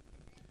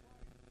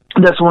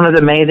 that's one of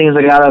the main things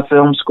I got out of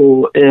film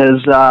school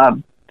is,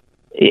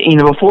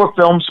 before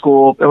film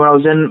school, when I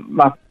was in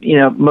my,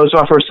 most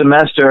of my first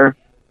semester,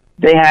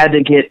 they had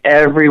to get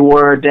every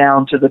word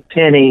down to the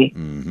penny.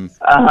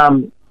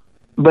 Mm-hmm.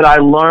 But I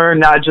learned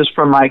not just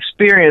from my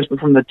experience, but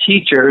from the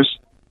teachers,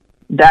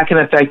 that can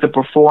affect the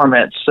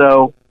performance.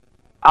 So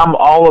I'm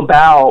all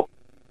about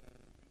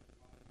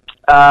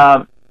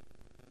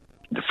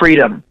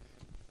freedom.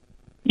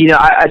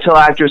 I tell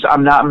actors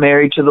I'm not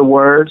married to the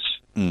words.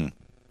 Mm.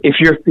 If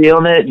you're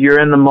feeling it, you're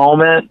in the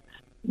moment,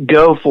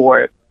 go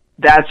for it.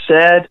 That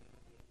said,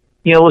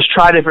 let's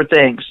try different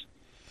things.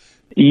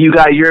 You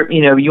got you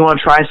want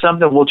to try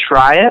something, we'll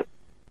try it.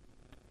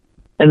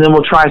 And then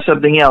we'll try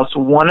something else.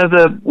 One of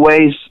the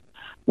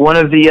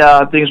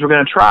things we're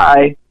going to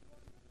try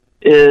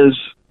is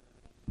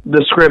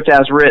the script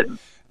as written.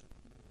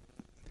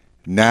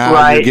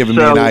 Now you're giving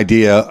me an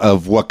idea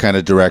of what kind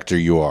of director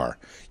you are.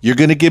 You're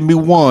going to give me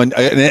one,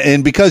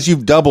 and because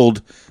you've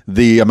doubled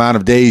the amount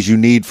of days you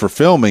need for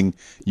filming,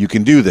 you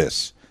can do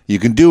this. You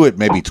can do it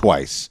maybe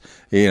twice,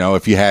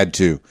 if you had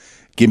to.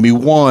 Give me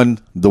one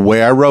the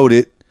way I wrote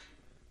it.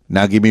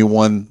 Now give me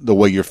one the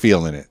way you're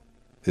feeling it.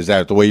 Is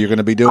that the way you're going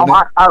to be doing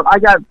it?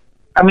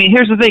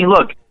 Here's the thing.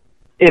 Look,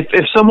 if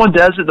someone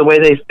does it the way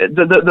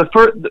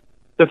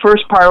the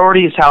first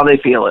priority is how they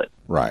feel it.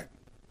 Right.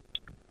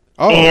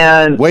 Oh,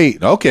 and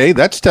wait. Okay,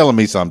 that's telling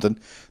me something.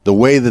 The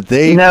way that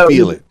they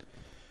feel it.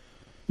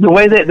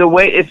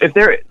 If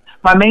they're,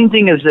 my main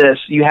thing is this: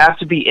 you have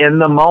to be in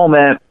the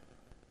moment.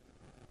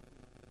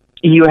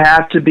 You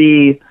have to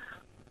be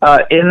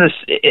in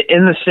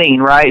the scene,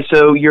 right?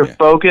 So you're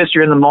focused.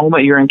 You're in the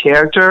moment. You're in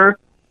character.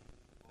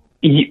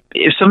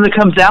 If something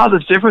comes out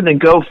that's different, then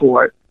go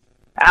for it.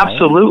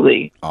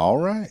 Absolutely. All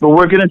right. But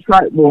we're gonna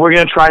try. Well, we're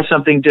gonna try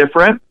something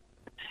different,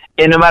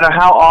 and no matter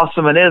how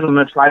awesome it is, I'm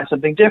gonna try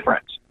something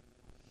different.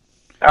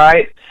 All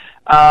right.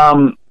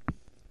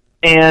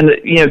 And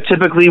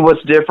typically,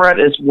 what's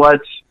different is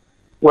what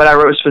I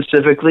wrote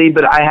specifically.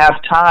 But I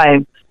have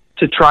time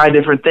to try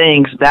different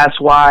things. That's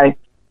why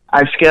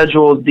I've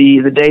scheduled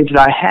the days that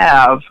I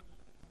have.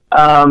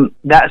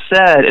 That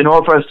said, in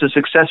order for us to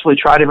successfully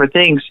try different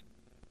things,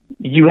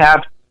 you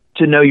have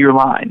to know your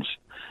lines.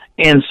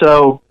 And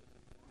so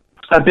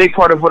a big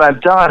part of what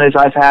I've done is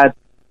I've had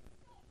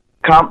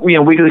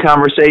weekly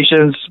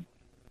conversations.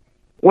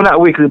 Well, not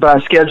weekly, but I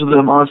scheduled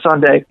them on a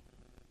Sunday.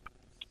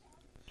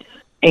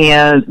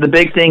 And the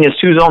big thing is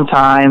who's on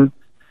time,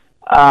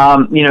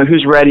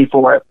 who's ready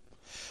for it.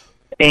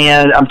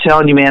 And I'm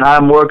telling you, man,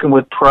 I'm working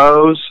with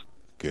pros.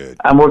 Good.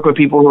 I'm working with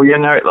people who are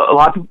younger.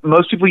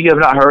 Most people you have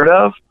not heard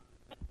of,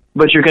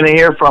 but you're going to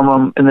hear from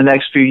them in the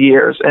next few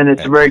years. And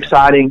it's very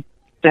exciting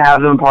to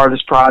have them part of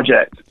this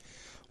project.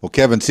 Well,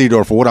 Kevin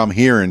Seedorf, what I'm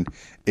hearing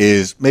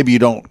is maybe you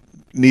don't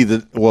need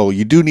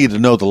you do need to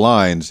know the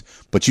lines,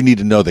 but you need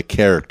to know the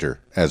character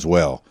as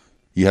well.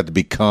 You have to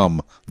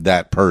become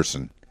that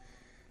person.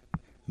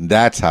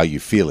 That's how you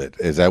feel it.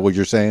 Is that what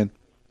you're saying?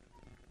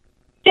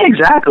 Yeah,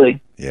 exactly.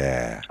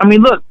 Yeah. I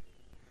mean, look,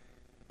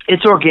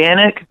 it's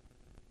organic.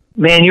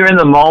 Man, you're in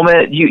the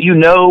moment. You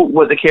know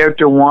what the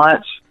character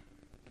wants.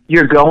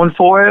 You're going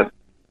for it.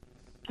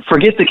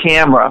 Forget the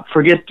camera.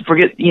 Forget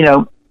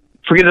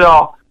it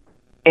all.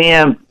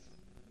 And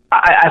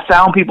I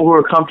found people who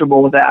are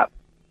comfortable with that.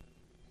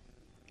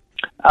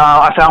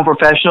 I found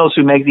professionals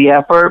who make the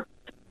effort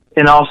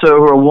and also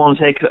who are willing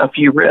to take a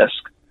few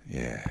risks.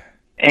 Yeah.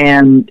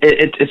 And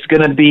it's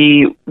going to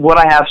be, what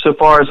I have so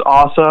far is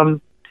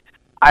awesome.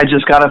 I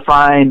just got to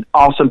find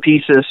awesome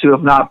pieces who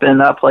have not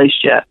been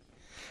placed yet.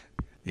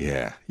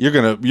 Yeah, you're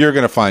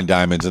gonna find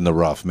diamonds in the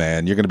rough,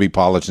 man. You're gonna be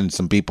polishing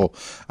some people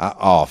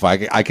off.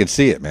 I can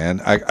see it,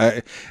 man.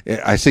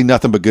 I see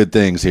nothing but good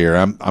things here.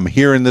 I'm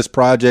hearing this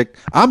project.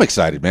 I'm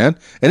excited, man.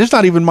 And it's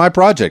not even my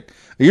project.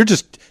 You're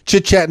just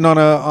chit chatting on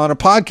a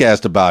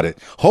podcast about it.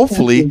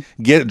 Hopefully,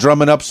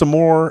 drumming up some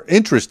more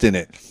interest in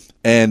it.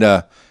 And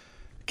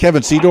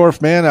Kevin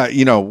Seedorf, man,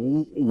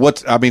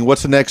 what's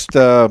the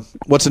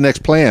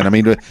next plan? I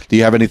mean, do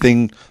you have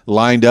anything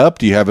lined up?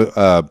 Do you have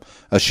a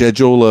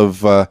schedule of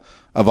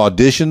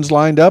auditions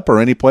lined up or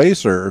any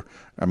place, or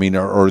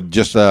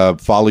just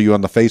follow you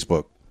on the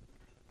Facebook?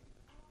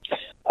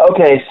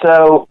 Okay,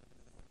 so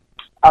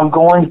I'm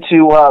going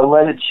to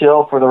let it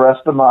chill for the rest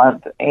of the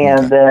month,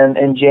 and then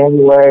in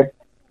January,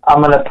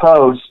 I'm going to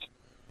post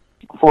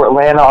for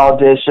Atlanta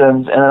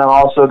auditions, and then I'm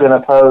also going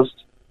to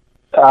post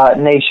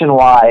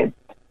nationwide.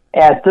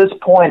 At this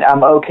point,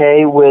 I'm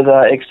okay with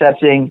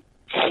accepting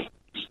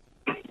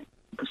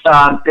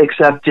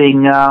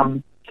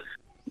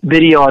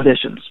video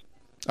auditions.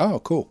 Oh,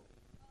 cool.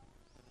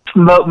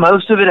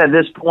 Most of it at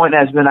this point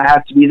has been I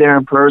have to be there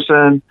in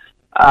person,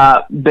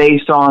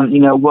 based on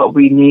what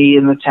we need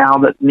and the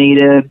talent that's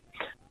needed,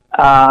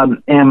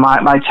 and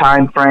my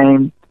time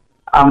frame.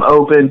 I'm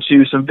open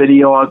to some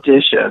video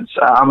auditions.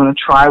 I'm going to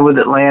try with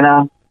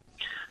Atlanta.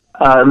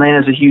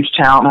 Atlanta's a huge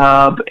talent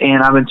hub,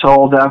 and I've been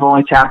told that I've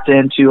only tapped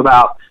into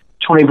about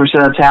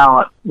 20% of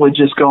talent with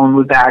just going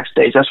with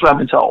backstage. That's what I've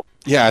been told.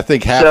 Yeah, I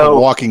think half of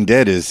Walking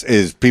Dead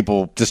is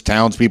people, just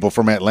townspeople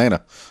from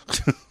Atlanta.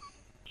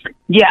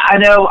 Yeah, I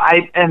know.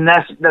 And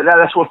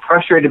that's what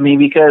frustrated me,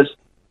 because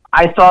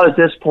I thought at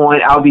this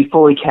point I would be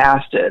fully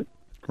casted,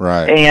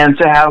 right? And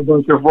to have a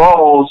bunch of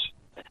roles,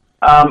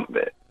 I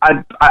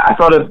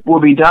thought it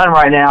would be done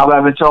right now. But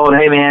I've been told,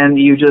 hey man,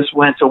 you just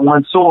went to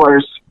one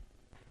source,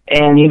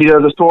 and you need to go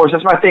to the source.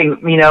 That's my thing.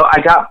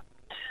 I got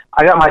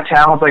my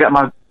talents, I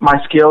got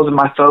my skills and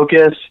my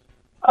focus.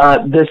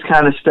 This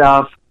kind of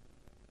stuff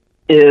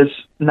is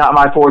not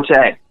my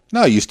forte.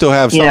 No, you still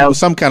have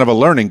some kind of a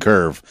learning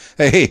curve.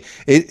 Hey,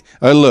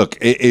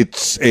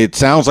 it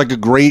sounds like a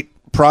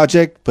great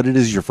project, but it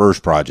is your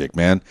first project,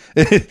 man.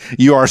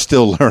 You are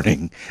still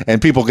learning,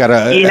 and people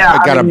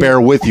gotta bear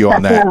with you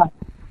on that.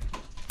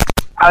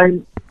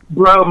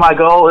 Bro, my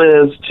goal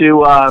is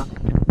to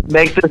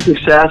make this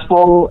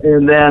successful,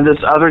 and then this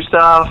other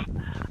stuff,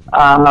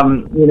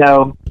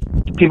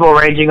 people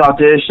arranging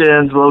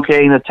auditions,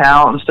 locating the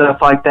talent and stuff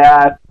like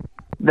that.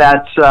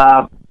 That's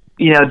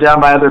done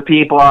by other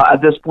people.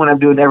 At this point, I'm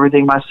doing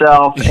everything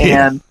myself,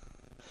 and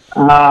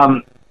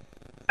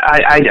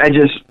I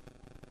just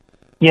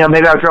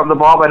maybe I'll drop the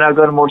ball, but now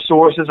go to more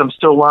sources. I'm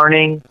still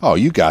learning. Oh,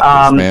 you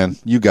got this, man.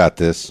 You got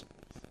this.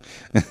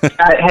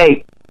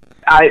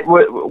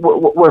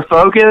 We're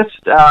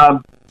focused.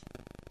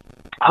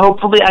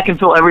 Hopefully, I can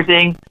fill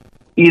everything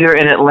either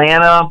in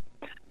Atlanta,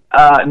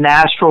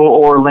 Nashville,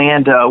 or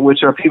Orlando,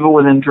 which are people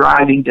within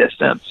driving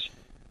distance.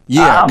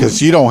 Yeah,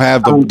 because you don't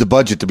have the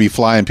budget to be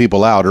flying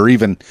people out or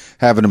even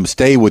having them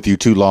stay with you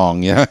too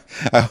long. Yeah,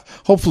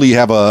 hopefully you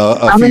have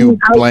a few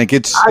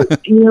blankets. I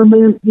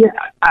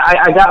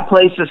got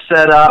places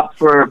set up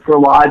for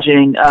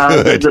lodging.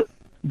 The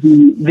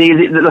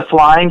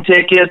flying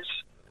tickets,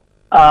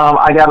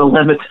 I got to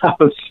limit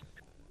those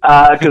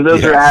because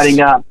those are adding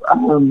up.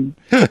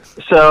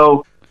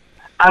 So,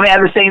 at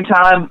the same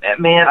time,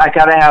 man, I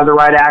got to have the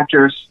right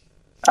actors.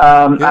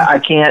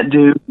 I can't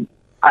do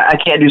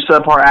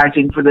subpar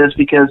acting for this,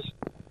 because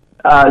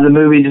the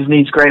movie just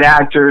needs great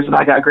actors, and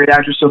I got great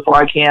actors so far.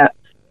 I can't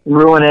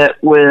ruin it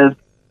with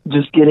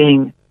just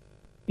getting,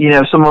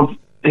 someone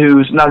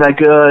who's not that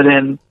good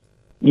and,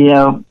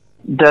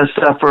 does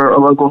stuff for a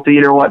local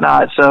theater or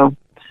whatnot. So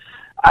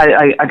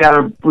I got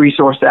to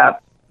resource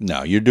that.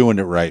 No, you're doing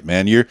it right,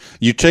 man. You're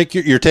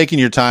taking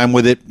your time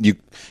with it. You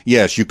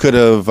could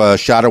have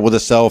shot it with a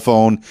cell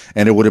phone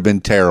and it would have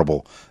been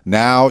terrible.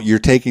 Now you're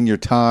taking your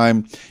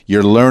time.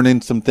 You're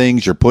learning some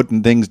things. You're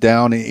putting things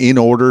down in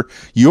order.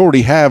 You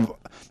already have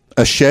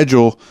a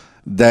schedule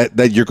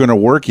that you're going to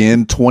work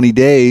in 20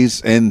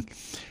 days, and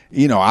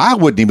I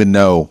wouldn't even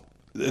know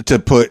to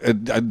put.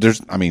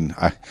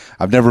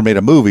 I've never made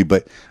a movie,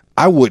 but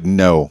I wouldn't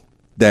know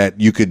that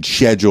you could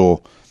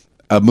schedule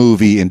a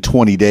movie in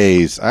 20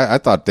 days. I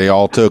thought they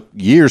all took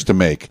years to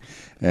make,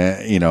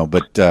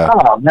 but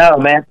oh no,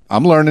 man,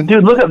 I'm learning.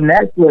 Dude, look up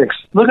Netflix.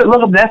 Look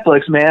up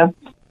Netflix, man.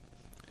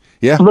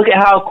 Yeah. Look at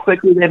how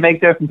quickly they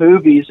make their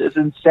movies. It's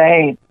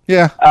insane.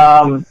 Yeah.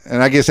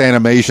 And I guess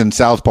animation,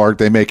 South Park,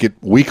 they make it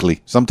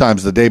weekly.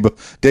 Sometimes the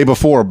day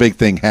before a big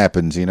thing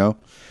happens,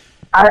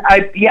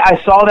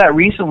 I saw that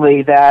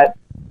recently, that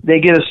they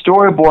get a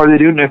storyboard, they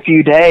do it in a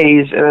few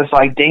days, and it's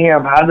like,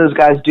 damn, how do those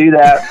guys do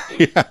that?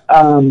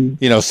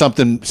 Yeah.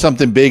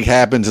 Something big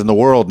happens in the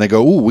world, and they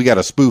go, ooh, we got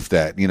to spoof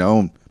that,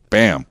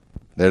 bam,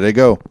 there they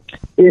go.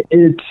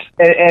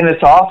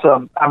 It's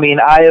awesome.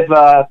 I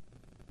have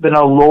been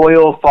a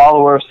loyal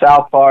follower of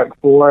South Park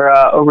for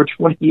over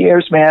 20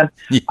 years, man.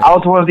 Yeah. I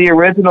was one of the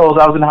originals.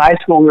 I was in high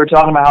school. We were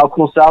talking about how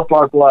cool South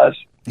Park was.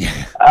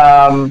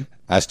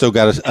 I still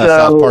got a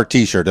South Park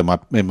T-shirt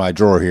in my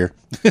drawer here.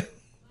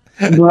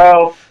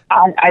 Bro,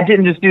 I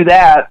didn't just do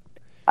that.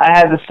 I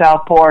had the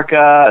South Park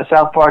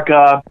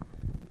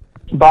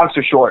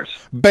boxer shorts.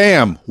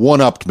 Bam!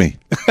 One-upped me.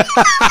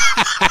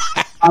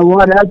 I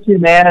won up to,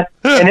 man,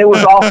 and it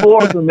was all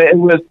four of them.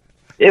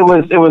 It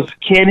was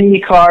Kenny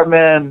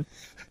Cartman.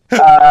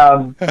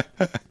 Yeah,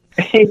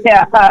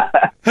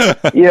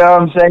 you know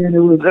what I'm saying. It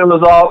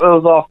was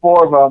all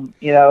four of them.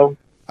 You know,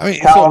 I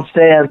mean, Colin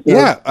Stan.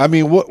 Yeah, I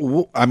mean, what?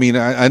 I mean,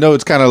 I know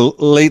it's kind of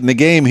late in the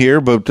game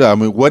here, but I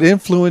mean, what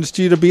influenced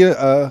you to be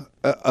a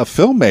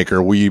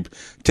filmmaker? Were you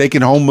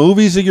taking home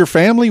movies of your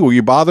family? Were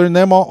you bothering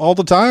them all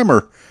the time,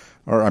 or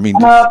I mean,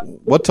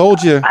 what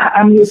told you?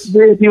 I mean,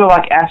 people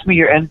like ask me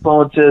your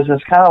influences.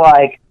 It's kind of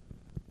like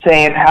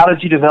saying, how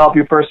did you develop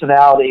your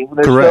personality?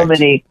 There's Correct. so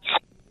many.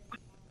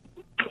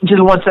 Just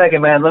 1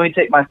 second, man. Let me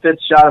take my 5th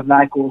shot of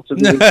NyQuil.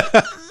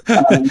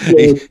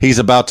 He's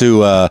about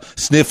to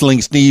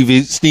sniffling,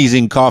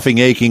 sneezing, coughing,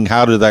 aching.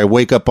 How did I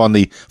wake up on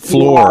the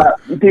floor?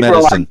 Yeah, people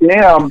medicine.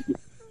 are like,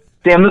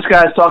 damn, this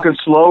guy's talking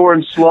slower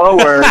and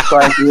slower. It's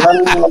like,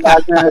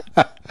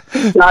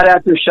 shot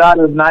after shot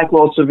of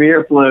NyQuil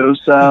severe flu.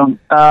 So,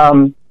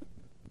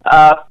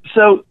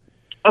 so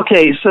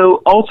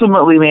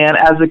ultimately, man,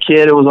 as a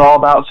kid, it was all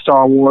about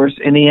Star Wars,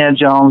 Indiana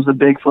Jones, the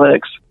big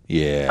flicks.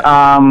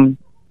 Yeah.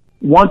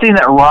 One thing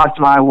that rocked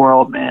my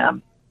world,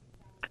 man,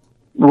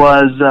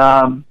 was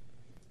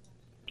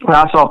when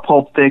I saw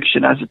Pulp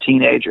Fiction as a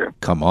teenager.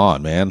 Come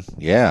on, man.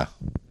 Yeah.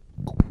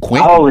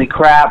 Holy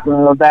crap,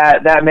 bro!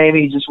 That made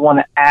me just want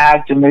to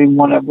act and made me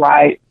want to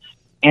write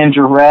and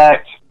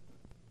direct.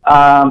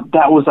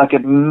 That was like a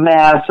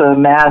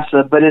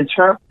massive. But in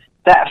turn,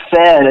 that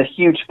fed a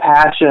huge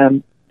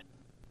passion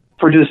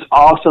for just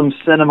awesome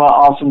cinema,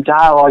 awesome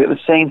dialogue. At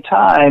the same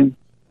time,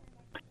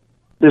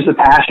 there's a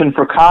passion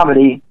for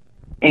comedy,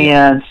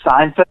 and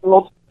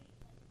Seinfeld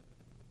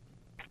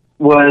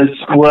was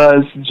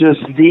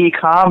just the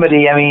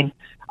comedy. I mean,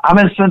 I'm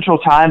in Central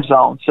Time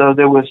Zone, so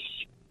there was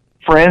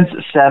Friends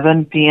at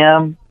 7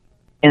 p.m.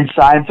 and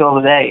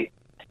Seinfeld at 8.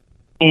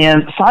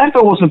 And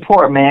Seinfeld was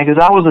important, man,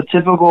 because I was a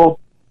typical,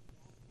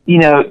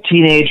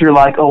 teenager,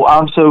 like, oh,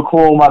 I'm so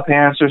cool, my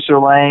parents are so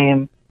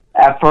lame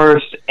at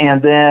first.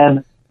 And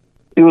then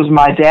it was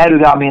my dad who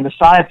got me into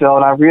Seinfeld,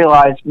 and I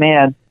realized,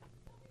 man,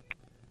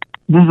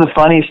 this is the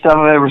funniest stuff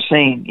I've ever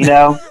seen,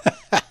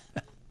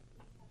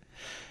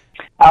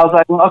 I was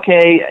like, well,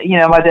 okay,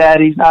 my dad,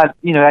 he's not,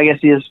 I guess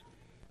he is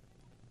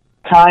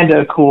kind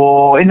of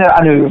cool. And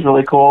I knew he was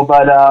really cool,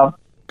 but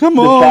come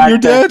on, your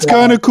dad's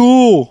kind of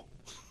cool.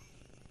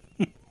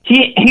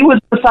 He was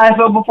the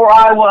Seinfeld before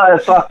I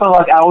was, so I felt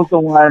like I was the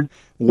one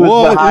who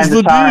was behind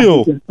the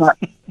deal?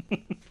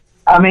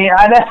 I mean,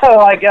 I know,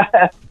 like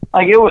it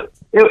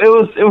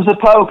was a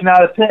poke,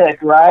 not a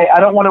pick, right? I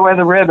don't want to wear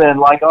the ribbon,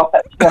 like all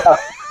that stuff.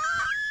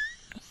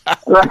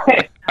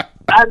 Right.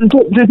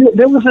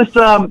 There was this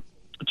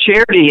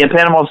charity in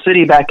Panama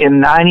City back in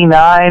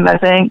 '99, I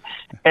think,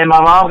 and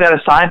my mom got a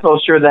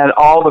Seinfeld shirt that had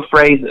all the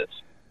phrases,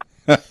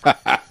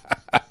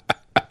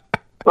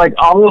 like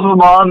all of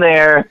them on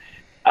there.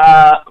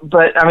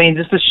 But I mean,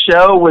 just the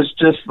show was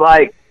just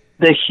like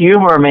the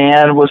humor,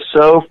 man, was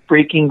so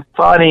freaking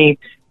funny,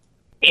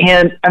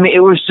 and I mean,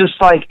 it was just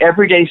like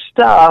everyday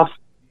stuff,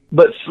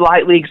 but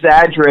slightly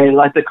exaggerated,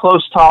 like the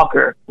close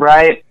talker,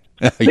 right?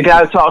 The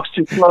guy who talks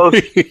too close.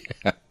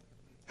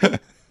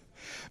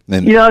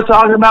 Then, you know what I'm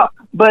talking about?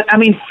 But, I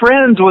mean,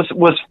 Friends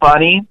was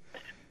funny.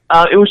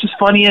 It was just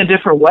funny in a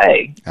different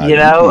way,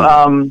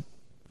 yeah,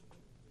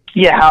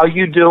 how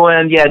you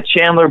doing? You had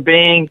Chandler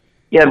Bing.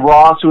 You had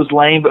Ross, who was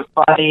lame but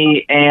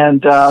funny.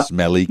 And,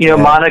 Smelly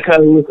Monica,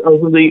 who was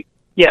overly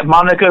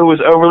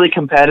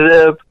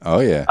competitive. Oh,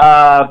 yeah.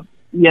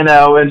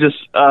 And just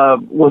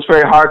was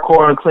very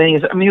hardcore and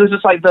clean. I mean, it was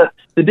just like the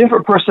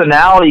different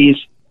personalities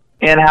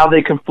and how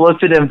they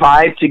conflicted and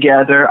vibed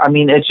together. I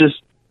mean,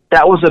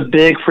 that was a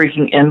big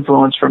freaking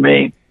influence for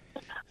me.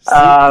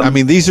 I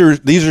mean, these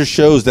are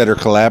shows that are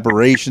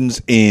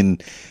collaborations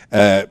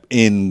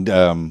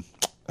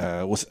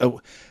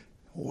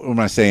what am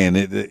I saying?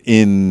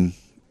 In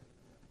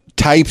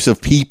types of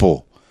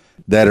people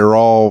that are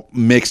all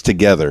mixed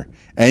together,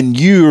 and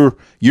you're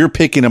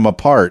picking them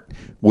apart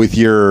with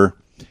your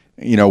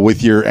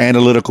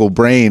analytical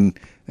brain.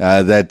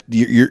 That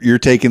you're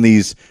taking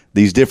these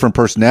different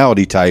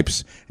personality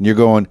types, and you're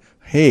going,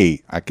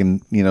 hey, I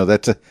can,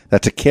 that's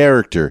a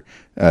character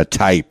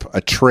type,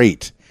 a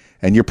trait,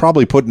 and you're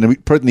probably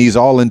putting these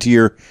all into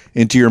your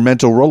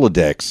mental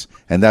Rolodex,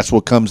 and that's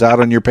what comes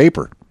out on your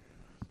paper.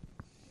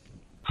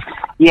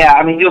 Yeah,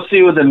 I mean, you'll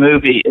see with the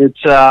movie,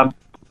 it's a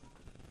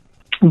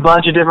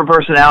bunch of different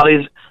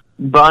personalities,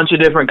 bunch of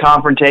different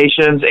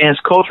confrontations, and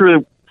it's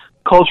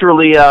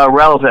culturally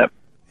relevant.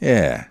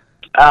 Yeah.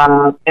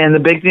 And the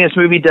big thing this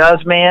movie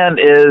does, man,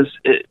 is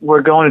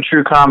we're going to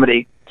true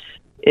comedy.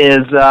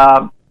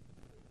 True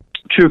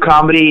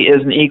comedy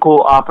is an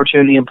equal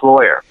opportunity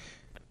employer.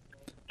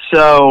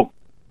 So,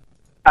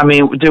 I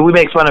mean, we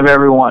make fun of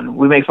everyone.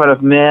 We make fun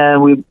of men.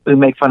 We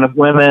make fun of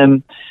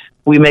women.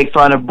 We make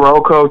fun of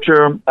bro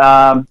culture.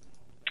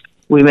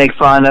 We make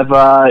fun of,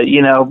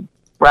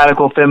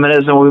 radical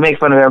feminism. We make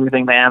fun of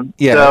everything, man.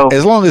 Yeah, so,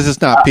 as long as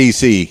it's not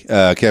PC,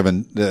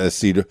 Kevin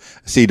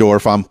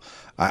Seedorf.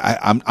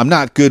 I'm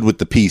not good with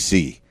the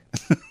PC.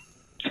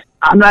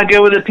 I'm not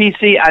good with the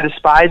PC. I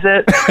despise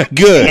it.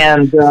 Good.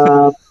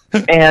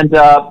 And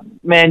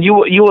man, you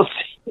will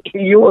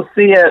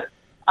see it.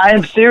 I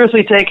am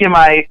seriously taking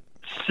my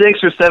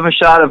 6 or 7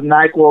 shot of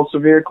NyQuil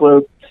Severe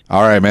Clue.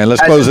 All right, man.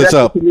 Let's close this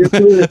up.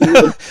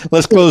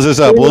 Let's close this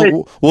up.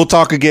 We'll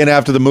talk again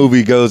after the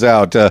movie goes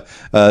out.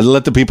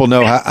 Let the people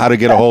know how to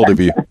get a hold of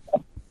you.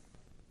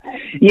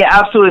 Yeah,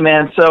 absolutely,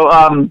 man. So,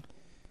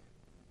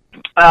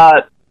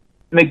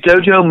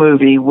 McDojo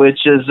movie,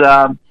 which is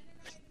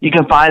you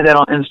can find that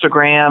on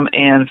Instagram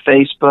and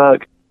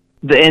Facebook.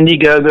 The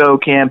Indiegogo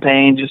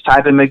campaign, just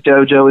type in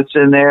McDojo. It's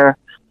in there.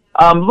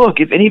 Look,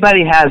 if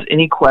anybody has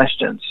any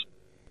questions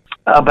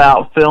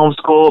about film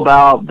school,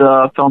 about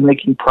the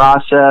filmmaking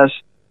process,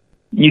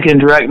 you can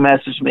direct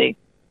message me.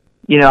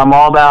 I'm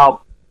all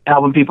about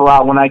helping people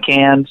out when I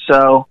can.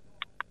 So,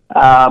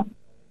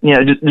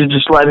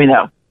 just let me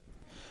know.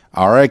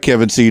 All right,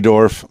 Kevin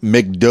Seedorf,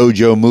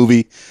 McDojo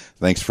movie.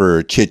 Thanks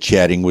for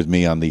chit-chatting with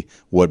me on the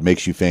What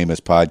Makes You Famous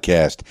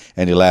podcast.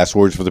 Any last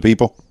words for the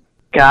people?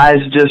 Guys,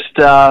 just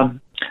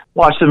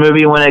watch the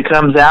movie when it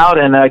comes out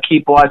and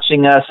keep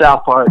watching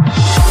South Park.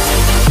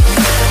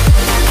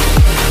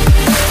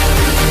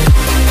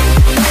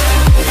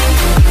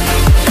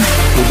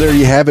 Well, there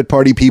you have it,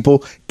 party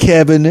people.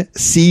 Kevin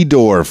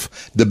Seedorf,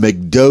 the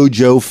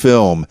McDojo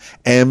film,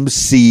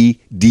 McDojo.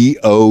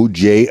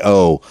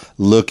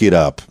 Look it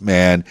up,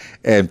 man,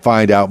 and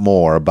find out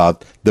more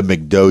about the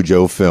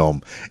McDojo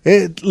film.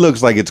 It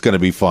looks like it's going to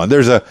be fun.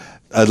 There's a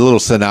little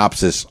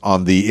synopsis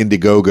on the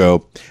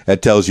Indiegogo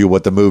that tells you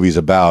what the movie's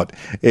about.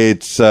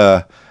 It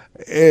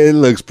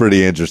looks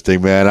pretty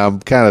interesting, man. I'm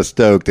kind of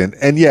stoked,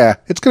 and yeah,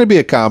 it's going to be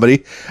a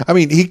comedy. I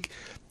mean,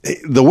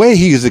 the way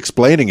he's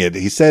explaining it,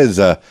 he says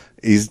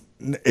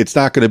it's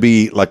not going to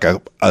be like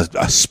a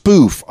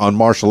spoof on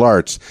martial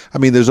arts. I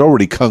mean, there's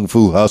already Kung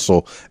Fu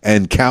Hustle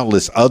and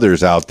countless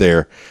others out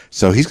there,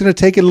 so he's going to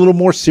take it a little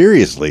more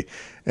seriously.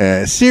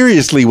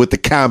 Seriously with the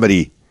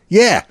comedy.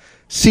 Yeah,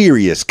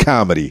 serious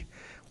comedy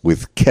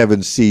with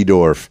Kevin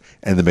Seedorf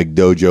and the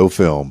McDojo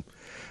film.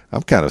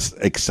 I'm kind of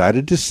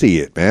excited to see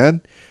it,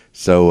 man.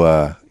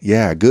 So,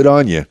 yeah, good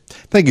on you.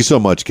 Thank you so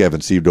much, Kevin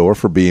Seedorf,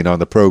 for being on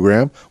the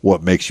program,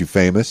 What Makes You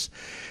Famous.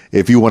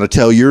 If you want to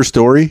tell your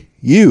story,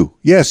 you,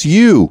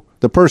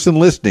 the person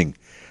listening,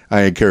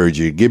 I encourage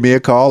you, give me a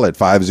call at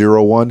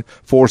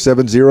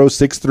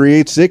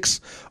 501-470-6386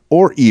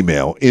 or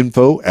email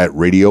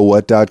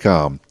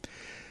info@radiowhat.com.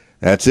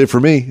 That's it for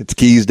me. It's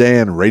Keys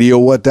Dan,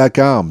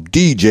 RadioWhat.com,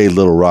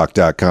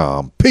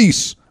 DJLittleRock.com.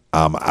 Peace.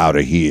 I'm out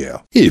of here.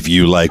 If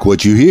you like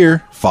what you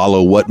hear,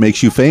 follow What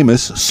Makes You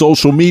Famous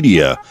social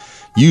media.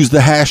 Use the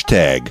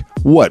hashtag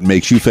What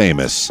Makes You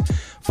Famous.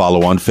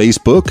 Follow on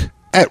Facebook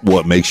at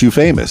What Makes You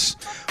Famous.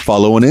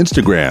 Follow on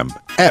Instagram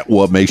at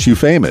What Makes You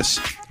Famous.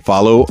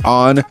 Follow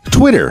on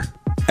Twitter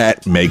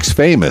at Makes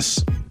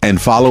Famous.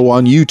 And follow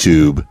on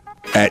YouTube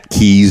at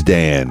Keys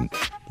Dan.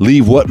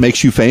 Leave What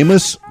Makes You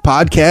Famous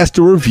podcast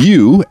a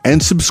review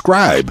and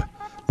subscribe.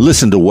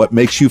 Listen to What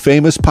Makes You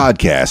Famous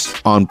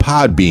podcast on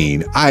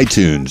Podbean,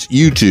 iTunes,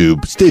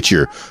 YouTube,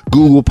 Stitcher,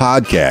 Google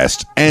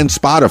Podcasts, and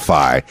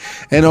Spotify,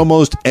 and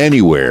almost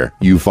anywhere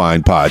you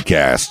find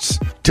podcasts.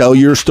 Tell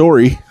your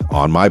story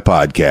on my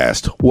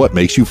podcast, What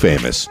Makes You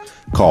Famous.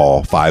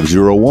 Call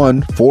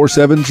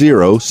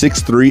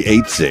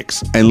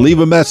 501-470-6386 and leave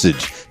a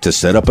message to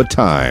set up a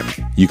time.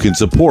 You can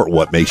support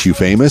What Makes You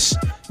Famous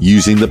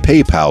using the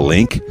PayPal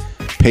link,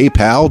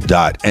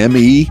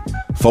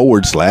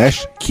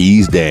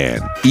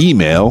 paypal.me/KeysDan.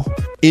 Email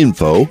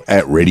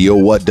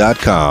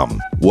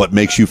info@radiowhat.com. What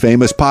Makes You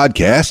Famous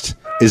podcast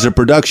is a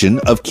production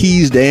of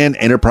Keys Dan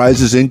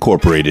Enterprises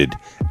Incorporated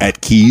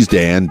at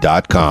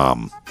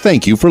keysdan.com.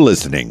 Thank you for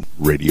listening.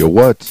 Radio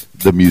What?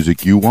 The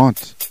music you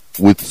want.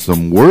 With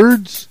some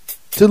words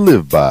to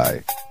live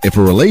by. If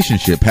a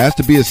relationship has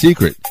to be a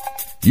secret,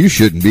 you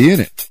shouldn't be in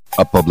it.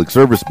 A public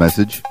service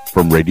message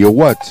from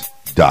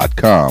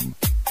RadioWhat.com.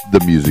 The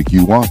music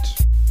you want.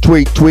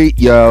 Tweet,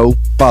 yo.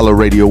 Follow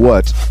Radio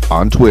What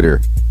on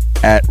Twitter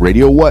at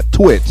Radio What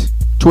Twit.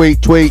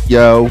 Tweet,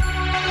 yo.